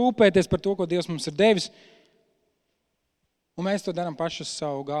 rūpēties par to, ko Dievs mums ir devis, un mēs to darām paši uz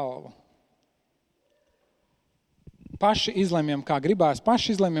savu galvu. Paši izlemjam, kā gribās,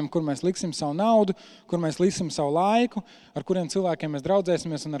 paši izlemjam, kur mēs liksim savu naudu, kur mēs liksim savu laiku, ar kuriem cilvēkiem mēs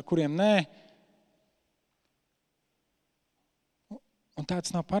draudzēsimies un ar kuriem nē. Un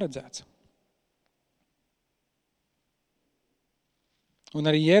tāds nav paredzēts. Un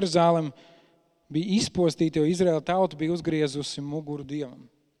arī Jeruzalem bija izpostīta, jo Izraēla tauta bija uzgriezusi muguru Dievam.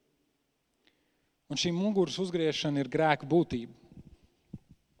 Un šī muguras uzgriešana ir grēka būtība.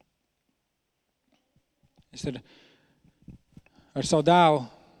 Es ar savu dēlu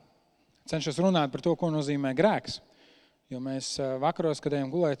cenšos runāt par to, ko nozīmē grēks. Jo mēs vakaros, kad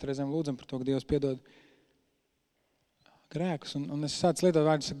ejam gulēt, reizēm lūdzam par to, ka Dievs piedod grēkus. Un es sācu lietot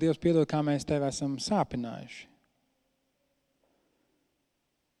vārdus, ka Dievs piedod, kā mēs tevi esam sāpinājuši.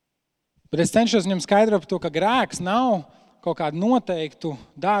 Bet es cenšos viņam skaidrot par to, ka grēks nav kaut kādu noteiktu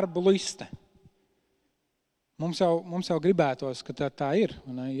darbu liste. Mums jau gribētos, ka tā ir,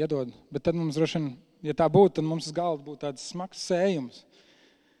 un iedod. Bet tad mums droši vien, ja tā būtu, tad mums uz galda būtu tāds smags sējums.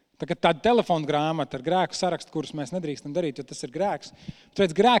 Tāda telefona grāmata ar grēku sarakstu, kurus mēs nedrīkstam darīt, jo tas ir grēks.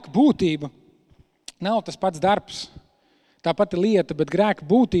 Tāpēc grēka būtība nav tas pats darbs. Tā pati lieta, bet grēka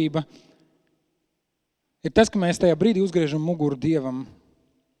būtība ir tas, ka mēs tajā brīdī uzgriežam muguru Dievam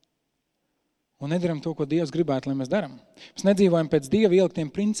un nedaram to, ko Dievs gribētu, lai mēs daram. Mēs nedzīvojam pēc Dieva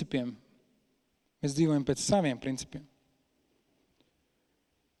ieliktiem principiem. Mēs dzīvojam pēc saviem principiem.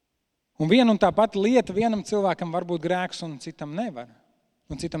 Un viena un tā pati lieta vienam cilvēkam var būt grēks un citam nevar.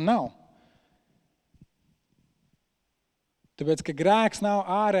 Un citam nav. Tāpēc, ka grēks nav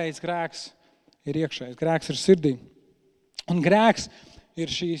ārējs, grēks ir iekšējs. Grēks ir sirdī. Un grēks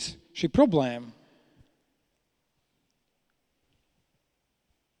ir šī problēma.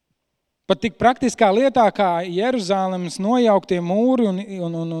 Pat tik praktiskā lietā, kā Jeruzalemes nojauktie mūri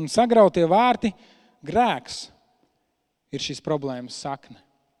un sagrautie vārti, grēks ir šīs problēmas sakne.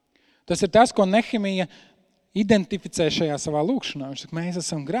 Tas ir tas, ko Nehemija identificē šajā savā lūkšanā. Viņš saka, mēs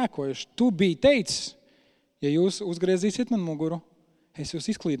esam grēkojuši. Tu biji teicis, ja jūs uzgriezīsiet man muguru, es jūs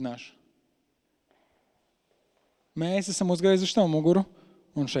izklīdināšu. Mēs esam uzgriezuši tavu muguru,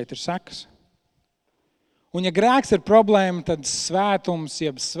 un šeit ir sekas. Un ja grēks ir problēma, tad svētums,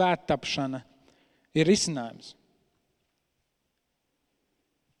 jeb svēttapšana ir risinājums.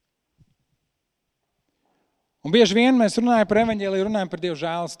 Un bieži vien mēs runājam par evaņģēliju, runājam par Dievu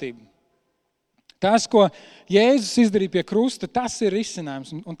žēlastību. Tas, ko Jēzus izdarīja pie krusta, tas ir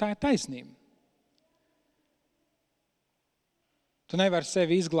risinājums, un tā ir taisnība. Tu nevari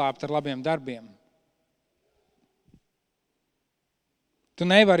sevi izglābt ar labiem darbiem. Tu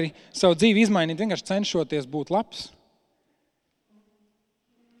nevari savu dzīvi izmainīt, vienkārši cenšoties būt labs.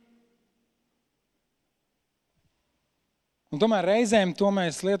 Un tomēr reizēm to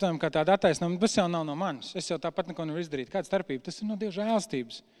mēs lietojam kā tādu attaisnojumu, tas jau nav no manis. Es jau tāpat neko nevaru izdarīt. Kāda starpība? Tas ir no Dieva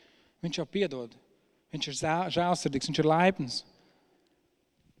žēlastības. Viņš jau piedod. Viņš ir žēlsirdīgs, viņš ir laipns.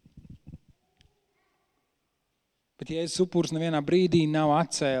 Bet Jēzus upuris nevienā brīdī nav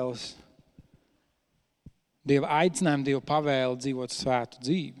atcēlis Dieva aicinājumu, Dieva pavēli dzīvot svētu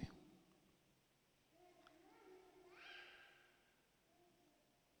dzīvi.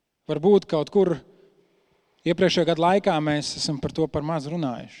 Varbūt kaut kur Iepriekšējā gada laikā mēs esam par to par maz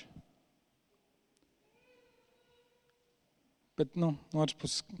runājuši. Bet, no otras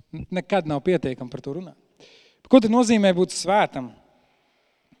puses, nekad nav pietiekami par to runāt. Ko tad nozīmē būt svētam?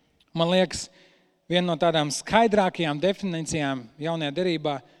 Man liekas, viena no tādām skaidrākajām definīcijām jaunajā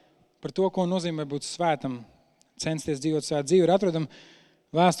derībā par to, ko nozīmē būt svētam, censties dzīvot svētu dzīvi, ir atrodam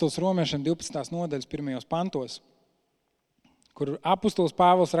Vēstules Romiešiem 12. nodaļas 1. pantos, kur apustulis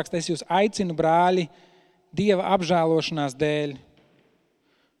Pāvils raksta, es jūs aicinu, brāļi, Dieva apžēlošanās dēļ.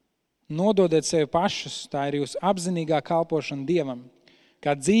 Nododiet sevi pašus, tā ir jūsu apzinīgā kalpošana Dievam,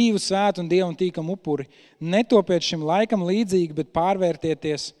 kā dzīvu, svētu un Dievam tīkamu upuri. Netopiet šim laikam līdzīgi, bet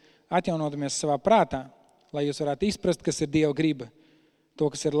pārvērtieties, atjaunotamies savā prātā, lai jūs varētu izprast, kas ir Dieva griba, to,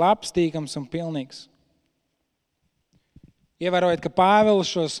 kas ir labs, tīkams un pilnīgs. Ievērojot, ka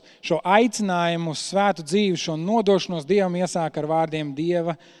Pāvils šo aicinājumu uz svētu dzīvi, šo nodošanos Dievam iesāk ar vārdiem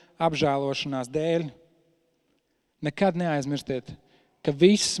Dieva apžēlošanās dēļ. Nekad neaizmirstiet, ka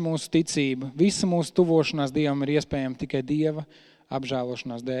viss mūsu ticība, visa mūsu tuvošanās Dievam ir iespējama tikai Dieva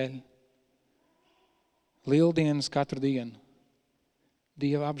apžēlošanās dēļ. Lieldienas katru dienu.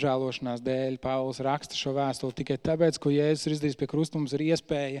 Dieva apžēlošanās dēļ Pāvils raksta šo vēstuli tikai tāpēc, ko Jēzus ir izdarījis pie krusta, mums ir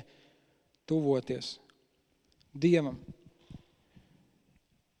iespēja tuvoties Dievam.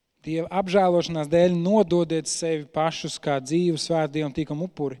 Dieva apžēlošanās dēļ nododiet sevi pašus kā dzīvu, svētu Dievam tīkamu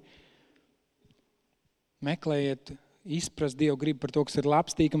upuri. Meklējiet, izprast Dievu gribu par to, kas ir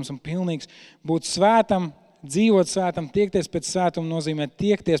labs, tīkams un pilnīgs. Būt svētam, dzīvot svētam, tiekties pēc svētuma nozīmē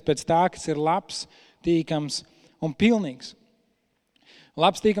tiekties pēc tā, kas ir labs, tīkams un pilnīgs.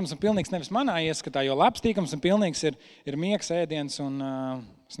 Labs, tīkams un pilnīgs nevis manā ieskatā, jo labs, tīkams un pilnīgs ir miegs, ēdiens un,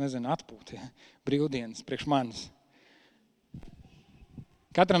 atpūta, brīvdienas priekš manis.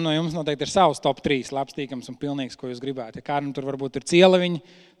 Katram no jums noteikti ir savs top 3 labs, tīkams un pilnīgs, ko jūs gribētu. Ja kādam tur varbūt ir cieleviņi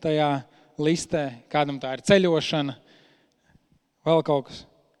tajā listē, kādam tā ir ceļošana, vēl kaut kas.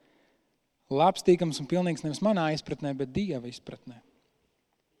 Labs, tīkams un pilnīgs nevis manā izpratnē, bet Dieva izpratnē.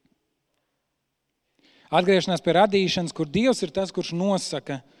 Atgriešanās pie radīšanas, kur Dievs ir tas, kurš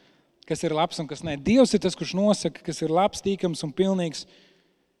nosaka, kas ir labs un kas ne. Dievs ir tas, kurš nosaka, kas ir labs, tīkams un pilnīgs.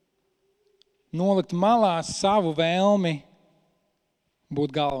 Nolikt malā savu vēlmi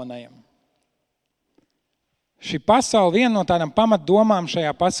būt galvenajam. Šī pasaule, viena no tādām pamatdomām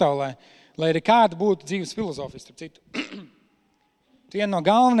šajā pasaulē, lai arī kāda būtu dzīves filozofija, starp citu. Viena no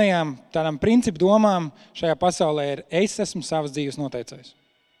galvenajām tādām principu domām šajā pasaulē ir, es esmu savas dzīves noteicējs.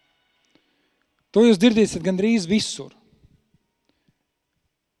 To jūs dzirdīsiet gandrīz visur.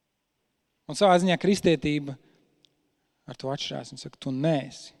 Un savā ziņā kristietība ar to atšķirās un saka, tu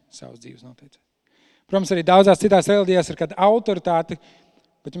neesi savas dzīves noteicējs. Protams, arī daudzās citās reliģijās ir kāda autoritāte,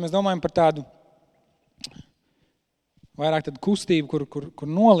 bet ja mēs domājam par tādu vairāk tādu kustību, kur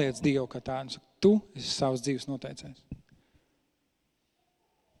noliec Dievu kā tādu, saka, tu esi savas dzīves noteicējs.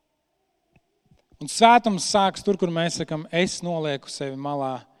 Un svētums sāks tur, kur mēs sakam, es nolieku sevi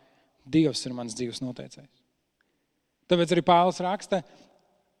malā, Dievs ir mans dzīves noteicējs. Tāpēc arī Pāvils raksta,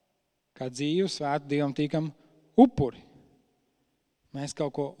 kā dzīvu, svētu Dievam tīkam upuri. Mēs kaut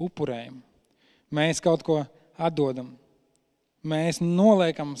ko upurējam. Mēs kaut ko atdodam. Mēs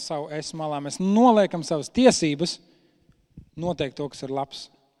noliekam savu es malā. Mēs noliekam savas tiesības noteikt to, kas ir labs.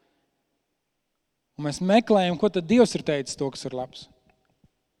 Un mēs meklējam, ko tad Dievs ir teicis to, kas ir labs.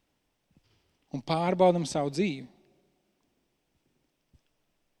 Un pārbaudam savu dzīvi.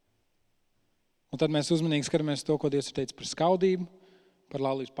 Un tad mēs uzmanīgi skatāmies to, ko Dievs ir teicis par skaudību, par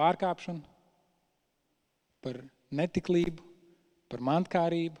laulības pārkāpšanu, par netiklību, par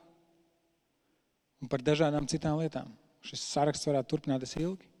mantkārību un par dažādām citām lietām. Šis saraksts varētu turpināties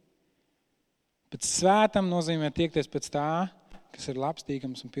ilgi. Bet svētam nozīmē tiekties pēc tā, kas ir labs,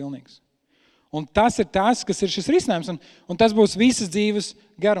 tīkams un pilnīgs. Un tas ir tas, kas ir šis risinājums, un tas būs visas dzīves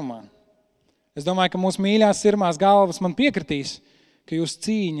garumā. Es domāju, ka mūsu mīļās sirmās galvas man piekritīs, ka jūsu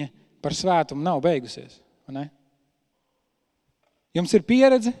cīņa par svētumu nav beigusies. Vai ne? Jums ir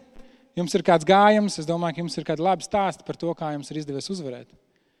pieredze, jums ir kāds gājums, es domāju, ka jums ir kādi labi stāsti par to, kā jums ir izdevies uzvarēt.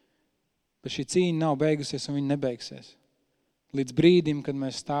 Bet šī cīņa nav beigusies un viņa nebeigsies. Līdz brīdim, kad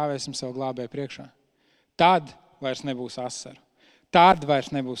mēs stāvēsim savu glābēju priekšā. Tad vairs nebūs asaru. Tad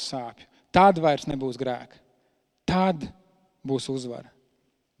vairs nebūs sāpju. Tad vairs nebūs grēka. Tad būs uzvara.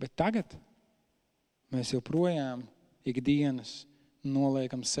 Bet tagad mēs joprojām ikdienas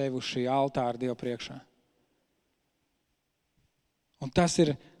noliekam sevi uz šī altāra Dieva priekšā. Un tas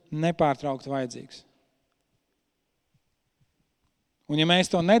ir nepārtraukti vajadzīgs. Un ja mēs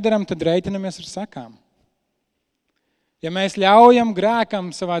to nedaram, tad reiķinamies ar sekām. Ja mēs ļaujam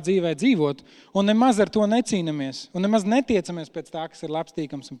grēkam savā dzīvē dzīvot un nemaz ar to necīnamies un nemaz netiecamies pēc tā, kas ir labs,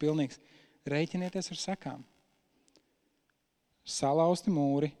 tīkams un pilnīgs, reiķinieties ar sekām. salausti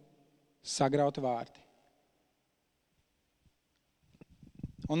mūri, sagrauti vārti.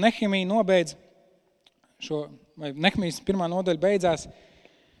 Un Nehemija nobeidz Nehemijas pirmā nodaļa beidzās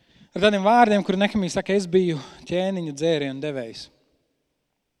ar tādiem vārdiem, kur Nehemija saka, es biju ķēniņu dzērienu devējs.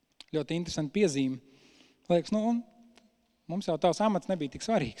 Ļoti interesanti piezīme. Liekas, mums jau tavs amats nebija tik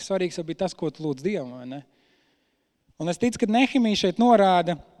svarīgs. Svarīgs jau bija tas, ko tu lūdz Dievam, vai ne? Un es ticu, ka Nehemija šeit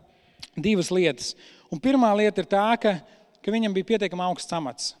norāda divas lietas. Un pirmā lieta ir tā, ka viņam bija pietiekami augsts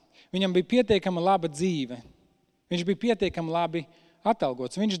amats. Viņam bija pietiekami laba dzīve. Viņš bija pietiekami labi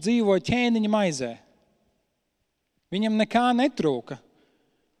atalgots. Viņš dzīvoja ķēniņa maizē. Viņam nekā netrūka.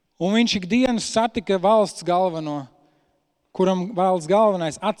 Un viņš ikdienas satika valsts galveno, kuram valsts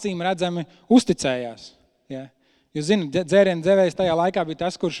galvenais acīm redzami uzticējās. Ja? Jūs zināt, dzērienu dzēvējs tajā laikā bija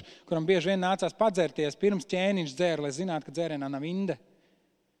tas, kuram bieži vien nācās padzērties pirms ķēniņš dzēra, lai zinātu, ka dzērienā nav inde.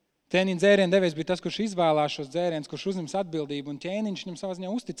 Ķēniņa dzērienu devējs bija tas, kurš izvēlās šos dzērienus, kurš uzņems atbildību, un ķēniņš viņam savā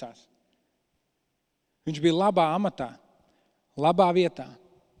ziņā uzticās. Viņš bija labā amatā, labā vietā.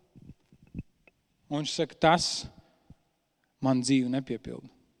 Un viņš saka, tas man dzīvi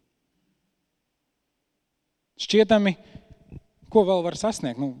nepiepilda. Šķietami, ko vēl var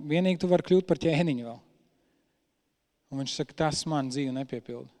sasniegt? Vienīgi tu vari kļūt par ķēniņu vēl. Un viņš saka, tas man dzīvi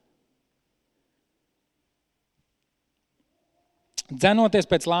nepiepilda. Dzenoties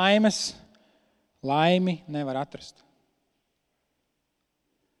pēc laimes, laimi nevar atrast.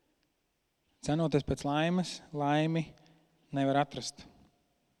 Dzenoties pēc laimes, laimi nevar atrast.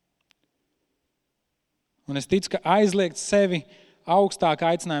 Un es ticu, ka aizliegt sevi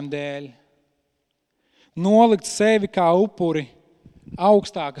augstāka aicinājuma dēļ, nolikt sevi kā upuri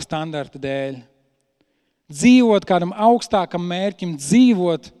augstāka standarta dēļ, dzīvot kādam augstākam mērķim,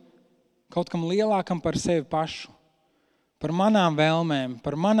 dzīvot kaut kam lielākam par sevi pašu, par manām vēlmēm,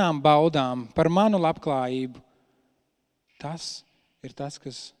 par manām baudām, par manu labklājību. Tas ir tas,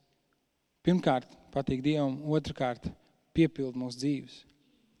 kas pirmkārt patīk Dievam, otrkārt piepilda mūsu dzīves.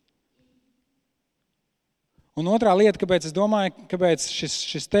 Un otrā lieta, kāpēc es domāju, kāpēc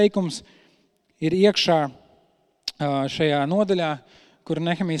šis teikums ir iekšā šajā nodaļā, kur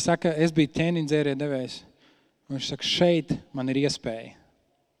Nehemija saka, es biju ķēniņa dzērienu devējs. Viņš saka, šeit man ir iespēja.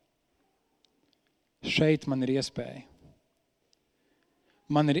 Šeit man ir iespēja.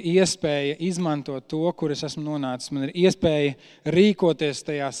 Man ir iespēja izmantot to, kur es esmu nonācis. Man ir iespēja rīkoties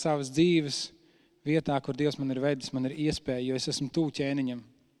tajā savas dzīves vietā, kur Dievs man ir vedis. Man ir iespēja, jo es esmu tuvu ķēniņam.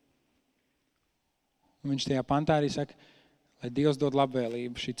 Un viņš tajā pantā arī saka, lai Dievs dod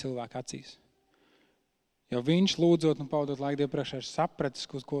labvēlību šī cilvēka acīs. Jo viņš lūdzot un paudot laiku Dievu priekšā ir sapratis,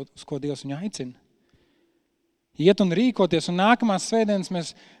 uz ko Dievs viņu aicina. Iet un rīkoties, un nākamās svētdienas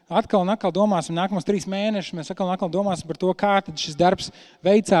mēs atkal un atkal domāsim, nākamās 3 mēnešus mēs atkal un atkal domāsim par to, kā tad šis darbs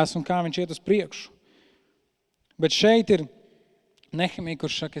veicās un kā viņš iet uz priekšu. Bet šeit ir Nehemija,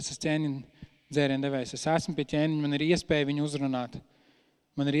 kurš saka, es esmu ķēniņa dzērienu devējs, es esmu pie ķēniņa, man ir iespēja viņu uzrunāt,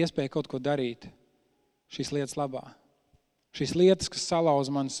 man ir iespēja kaut ko darīt šīs lietas labā. Šīs lietas, kas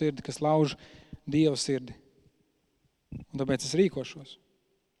salauza manu sirdi, kas lauž Dieva sirdi. Un tāpēc es rīkošos.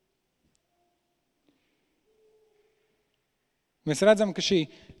 Mēs redzam, ka šī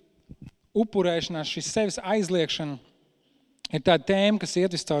upurēšanās, šī sevis aizliekšana ir tāda tēma, kas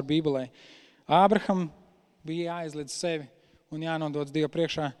iet viscaur Bībelē. Ābraham bija jāaizliedz sevi un jānododas Dievu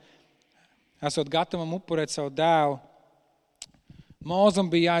priekšā, esot gatavam upurēt savu dēlu.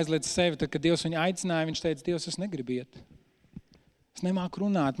 Mūzam bija jāaizliedz sevi, tad, kad Dievs viņu aicināja, viņš teica, Dievs, es negribu iet. Es nemāku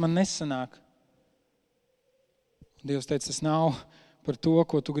runāt, man nesanāk. Dievs teica, tas nav par to,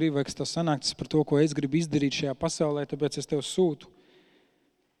 ko tu gribi, vai kas tev sanāk, tas par to, ko es gribu izdarīt šajā pasaulē, tāpēc es tev sūtu.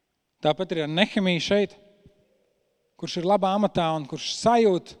 Tāpat ir ar Nehemiju šeit, kurš ir labā amatā un kurš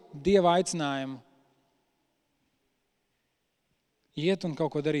sajūt Dieva aicinājumu. Iet un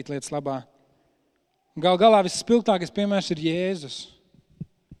kaut ko darīt lietas labā. Gal galā visspilgtākais piemērs ir Jēzus,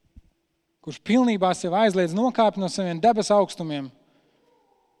 kurš pilnībā sev aizliedz nokāpt no saviem debes augstumiem.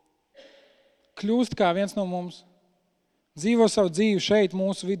 Kļūst kā viens no mums. Dzīvo savu dzīvi šeit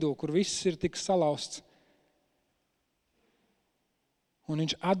mūsu vidū, kur viss ir tik salausts. Un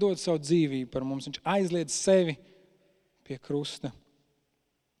viņš atdod savu dzīvību par mums. Viņš aizliedz sevi pie krusta.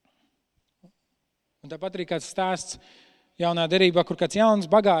 Un tāpat arī kāds stāsts jaunā derībā, kur kāds jauns,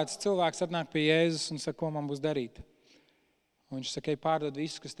 bagāts cilvēks atnāk pie Jēzus un saka, ko man būs darīt. Un viņš saka, pārdod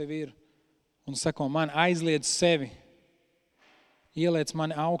visu, kas tev ir. Un saka, man aizliedz sevi. Ieliec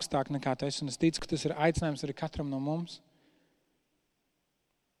mani augstāk nekā tu esi. Un es ticu, ka tas ir aicinājums arī katram no mums.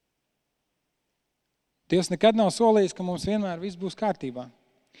 Dievs nekad nav solījis, ka mums vienmēr viss būs kārtībā.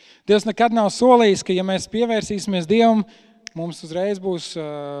 Dievs nekad nav solījis, ka ja mēs pievērsīsimies Dievam, mums uzreiz būs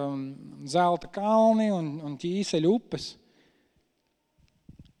zelta kalni un ķīseļu upes.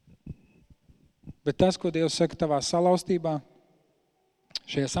 Bet tas, ko Dievs saka tavā salauztībā,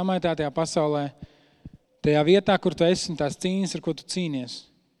 šajā samaitātajā pasaulē, tajā vietā, kur tu esi un tās cīņas, ar ko tu cīnies,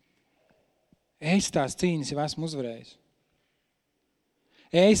 es tās cīņas jau esmu uzvarējis.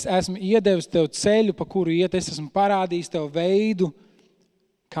 Es esmu iedevis tev ceļu, pa kuru iet, es esmu parādījis tev veidu,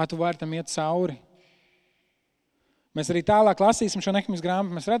 kā tu vari tam iet cauri. Mēs arī tālāk lasīsim šo Nehemijas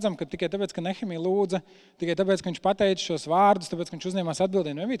grāmatu. Mēs redzam, ka tikai tāpēc, ka Nehemija lūdza, tikai tāpēc, ka viņš pateica šos vārdus, tāpēc, ka viņš uzņēmās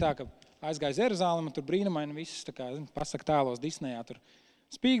atbildību. Nebija tā, ka aizgāja uz Jeruzalemi, tur brīnumaini viss, tā kā pasaka tēlos Disnejā, tur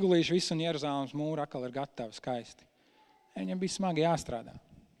spīgulīši viss un Jeruzalemes mūra atkal ir gatava skaisti. Viņam bija smagi jāstrādā.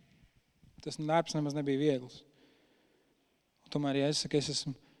 Tas darbs nemaz nebija viegls. Un tomēr, ja es saku, es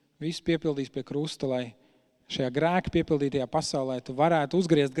esmu visu piepildījis pie krusta, lai šajā grēka piepildītajā pasaulē tu varētu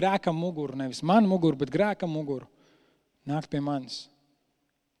uzgriezt grēkam muguru, nevis man muguru, bet grēkam muguru. Nākt pie manis,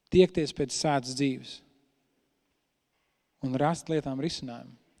 tiekties pēc sētas dzīves un rast lietām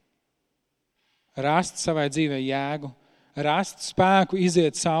risinājumu. Rast savai dzīvē jēgu, rast spēku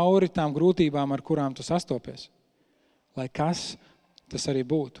iziet cauri tām grūtībām, ar kurām tu sastopies. Lai kas tas arī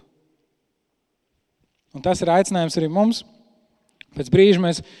būtu. Un tas ir aicinājums arī mums. Pēc brīža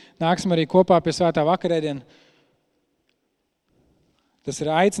mēs nāksim arī kopā pie svētā vakarēdiena. Tas ir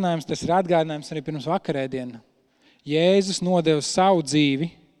aicinājums, tas ir atgādinājums arī pirms vakarēdiena. Jēzus nodeva savu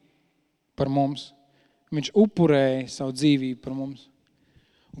dzīvi par mums. Viņš upurēja savu dzīvību par mums.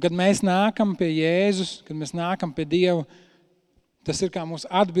 Un kad mēs nākam pie Jēzus, kad mēs nākam pie Dieva, tas ir kā mūsu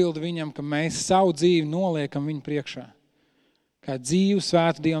atbilde viņam, ka mēs savu dzīvi noliekam viņu priekšā. Kā dzīvu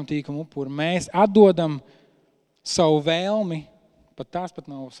svētu Dievam tīkam upuru. Mēs atdodam savu vēlmi, pat tās pat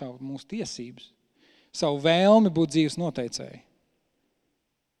nav mūsu tiesības, savu vēlmi būt dzīves noteicēji.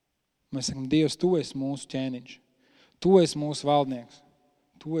 Mēs sakam, Dievs, tu esi mūsu ķēniņš. Tu esi mūsu valdnieks.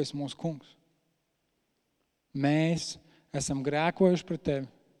 Tu esi mūsu kungs. Mēs esam grēkojuši pret tevi.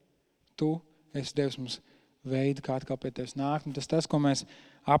 Tu esi devis mums veidu, kā atkal pie tevis nākt. Un tas, ko mēs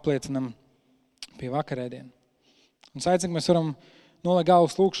apliecinam pie vakarēdiena. Un aicinu, ka mēs varam noliekt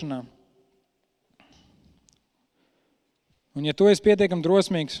galvas lūkšanā. Un ja tu esi pietiekami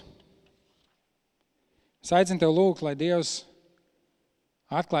drosmīgs, es aicinu tev lūgt, lai Dievs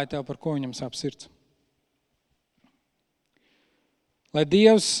atklāja tev, par ko viņam sāp sirds. Lai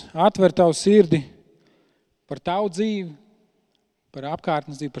Dievs atver tavu sirdi par tavu dzīvi, par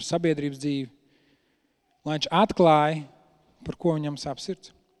apkārtnes dzīvi, par sabiedrības dzīvi, lai viņš atklāja, par ko viņam sāp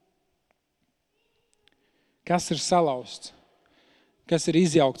sirds. Kas ir salauzts, kas ir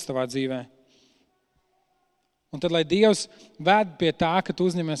izjaukts tavā dzīvē. Un tad, lai Dievs ved pie tā, ka tu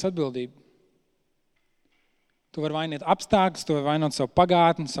uzņemies atbildību. Tu vari vainot apstākļus, tu vari vainot savu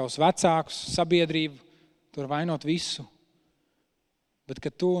pagātni, savus vecākus, sabiedrību, tu vari vainot visu. Bet,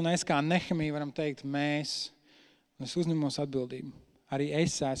 kad tu un es kā Nehemija varam teikt, mēs uzņemos atbildību. Arī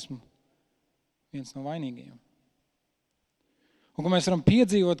es esmu viens no vainīgajiem. Un ka mēs varam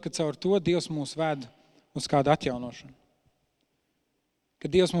piedzīvot, ka caur to Dievs mūs ved uz kādu atjaunošanu.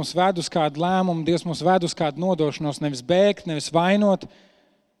 Kad Dievs mūs ved uz kādu lēmumu, Dievs mūs ved uz kādu nodošanos, nevis bēgt, nevis vainot,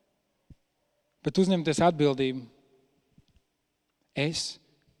 bet uzņemties atbildību. Es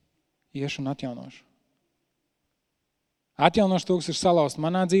iešu un atjaunošu. Atjaunošu to, kas ir salauzt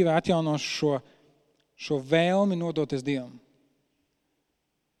manā dzīvē, atjaunošu šo vēlmi nodoties Dievam.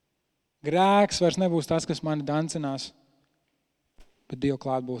 Grēks vairs nebūs tas, kas mani dancinās, bet Dieva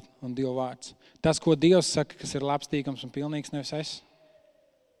klātbūt un Dieva vārds. Tas, ko Dievs saka, kas ir labs, tīkams un pilnīgs, nevis es.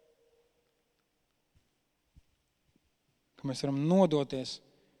 Ka mēs varam nodoties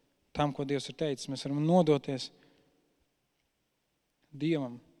tam, ko Dievs ir teicis. Mēs varam nodoties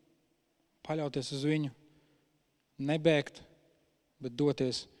Dievam, paļauties uz viņu. Nebēgt, bet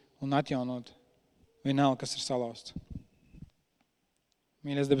doties un atjaunot vienalga, kas ir salauzts.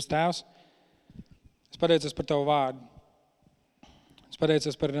 Mīļais debes Tēvs, es pateicos par Tavu vārdu. Es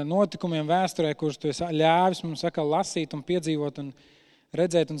pateicos par notikumiem vēsturē, kurus Tu esi ļāvis mums atkal lasīt un piedzīvot un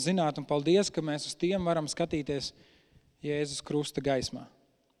redzēt un zināt. Un paldies, ka mēs uz tiem varam skatīties Jēzus krusta gaismā.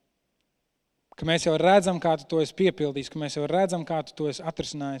 Ka mēs jau redzam, kā Tu to esi piepildījis, ka mēs jau redzam, kā Tu to esi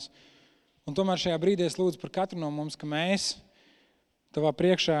atrisinājis. Un tomēr šajā brīdī es lūdzu par katru no mums, ka mēs Tavā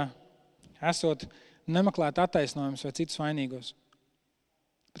priekšā esot nemeklēt attaisnojumus vai citus vainīgos.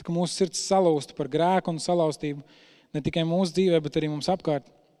 Bet ka mūsu sirds salūstu par grēku un salauztību ne tikai mūsu dzīvē, bet arī mums apkārt.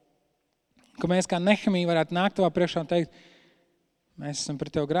 Ka mēs kā Nehemija varētu nākt Tavā priekšā un teikt, mēs esam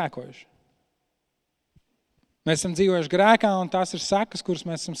pret Tev grēkojuši. Mēs esam dzīvojuši grēkā un tās ir sekas, kuras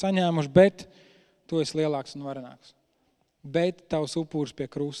mēs esam saņēmuši, bet Tu esi lielāks un varenāks. Bet Tavs upurs pie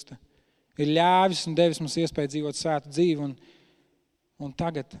krusta ir ļāvis un devis mums iespēju dzīvot svētu dzīvi. Un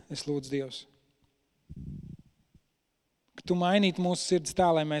tagad es lūdzu Dievs, ka tu mainītu mūsu sirds tā,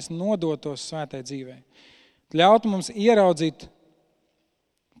 lai mēs nodotos svētai dzīvei. Ļautu mums ieraudzīt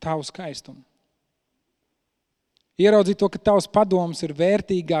tavu skaistumu. Ieraudzīt to, ka tavs padoms ir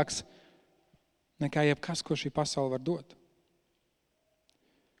vērtīgāks nekā jebkas, ko šī pasaule var dot.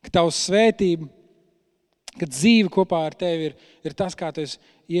 Ka tavs svētība, ka dzīve kopā ar tevi ir tas, kā tu esi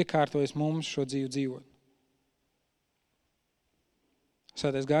iekārtojis mums šo dzīvi dzīvot.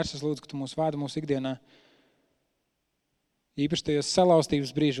 Svētais Gars, es lūdzu, ka tu mūs vādi mūsu ikdienā, īpaši tajos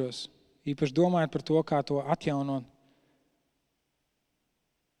salauztības brīžos, īpaši domājot par to, kā to atjaunot,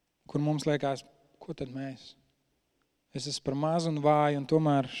 kur mums liekas, ko tad mēs? Es esmu par mazu un vāju, un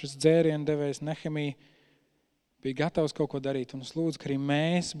tomēr šis dzērienu devējs Nehemija bija gatavs kaut ko darīt. Un es lūdzu, ka arī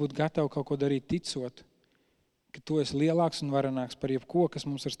mēs būtu gatavi kaut ko darīt ticot, ka tu esi lielāks un varenāks par jebko, kas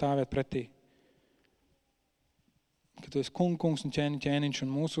mums var stāvēt pretī. Ka tu esi kungs un ķēniņš,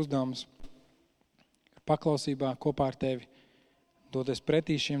 un mūsu uzdevums ir paklausībā kopā ar tevi doties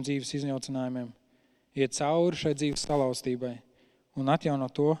pretī šiem dzīves izjaucinājumiem, iet cauri šai dzīves salauztībai un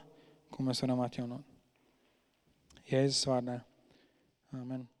atjaunot to, ko mēs varam atjaunot. Jēzus vārdā.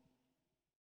 Amen.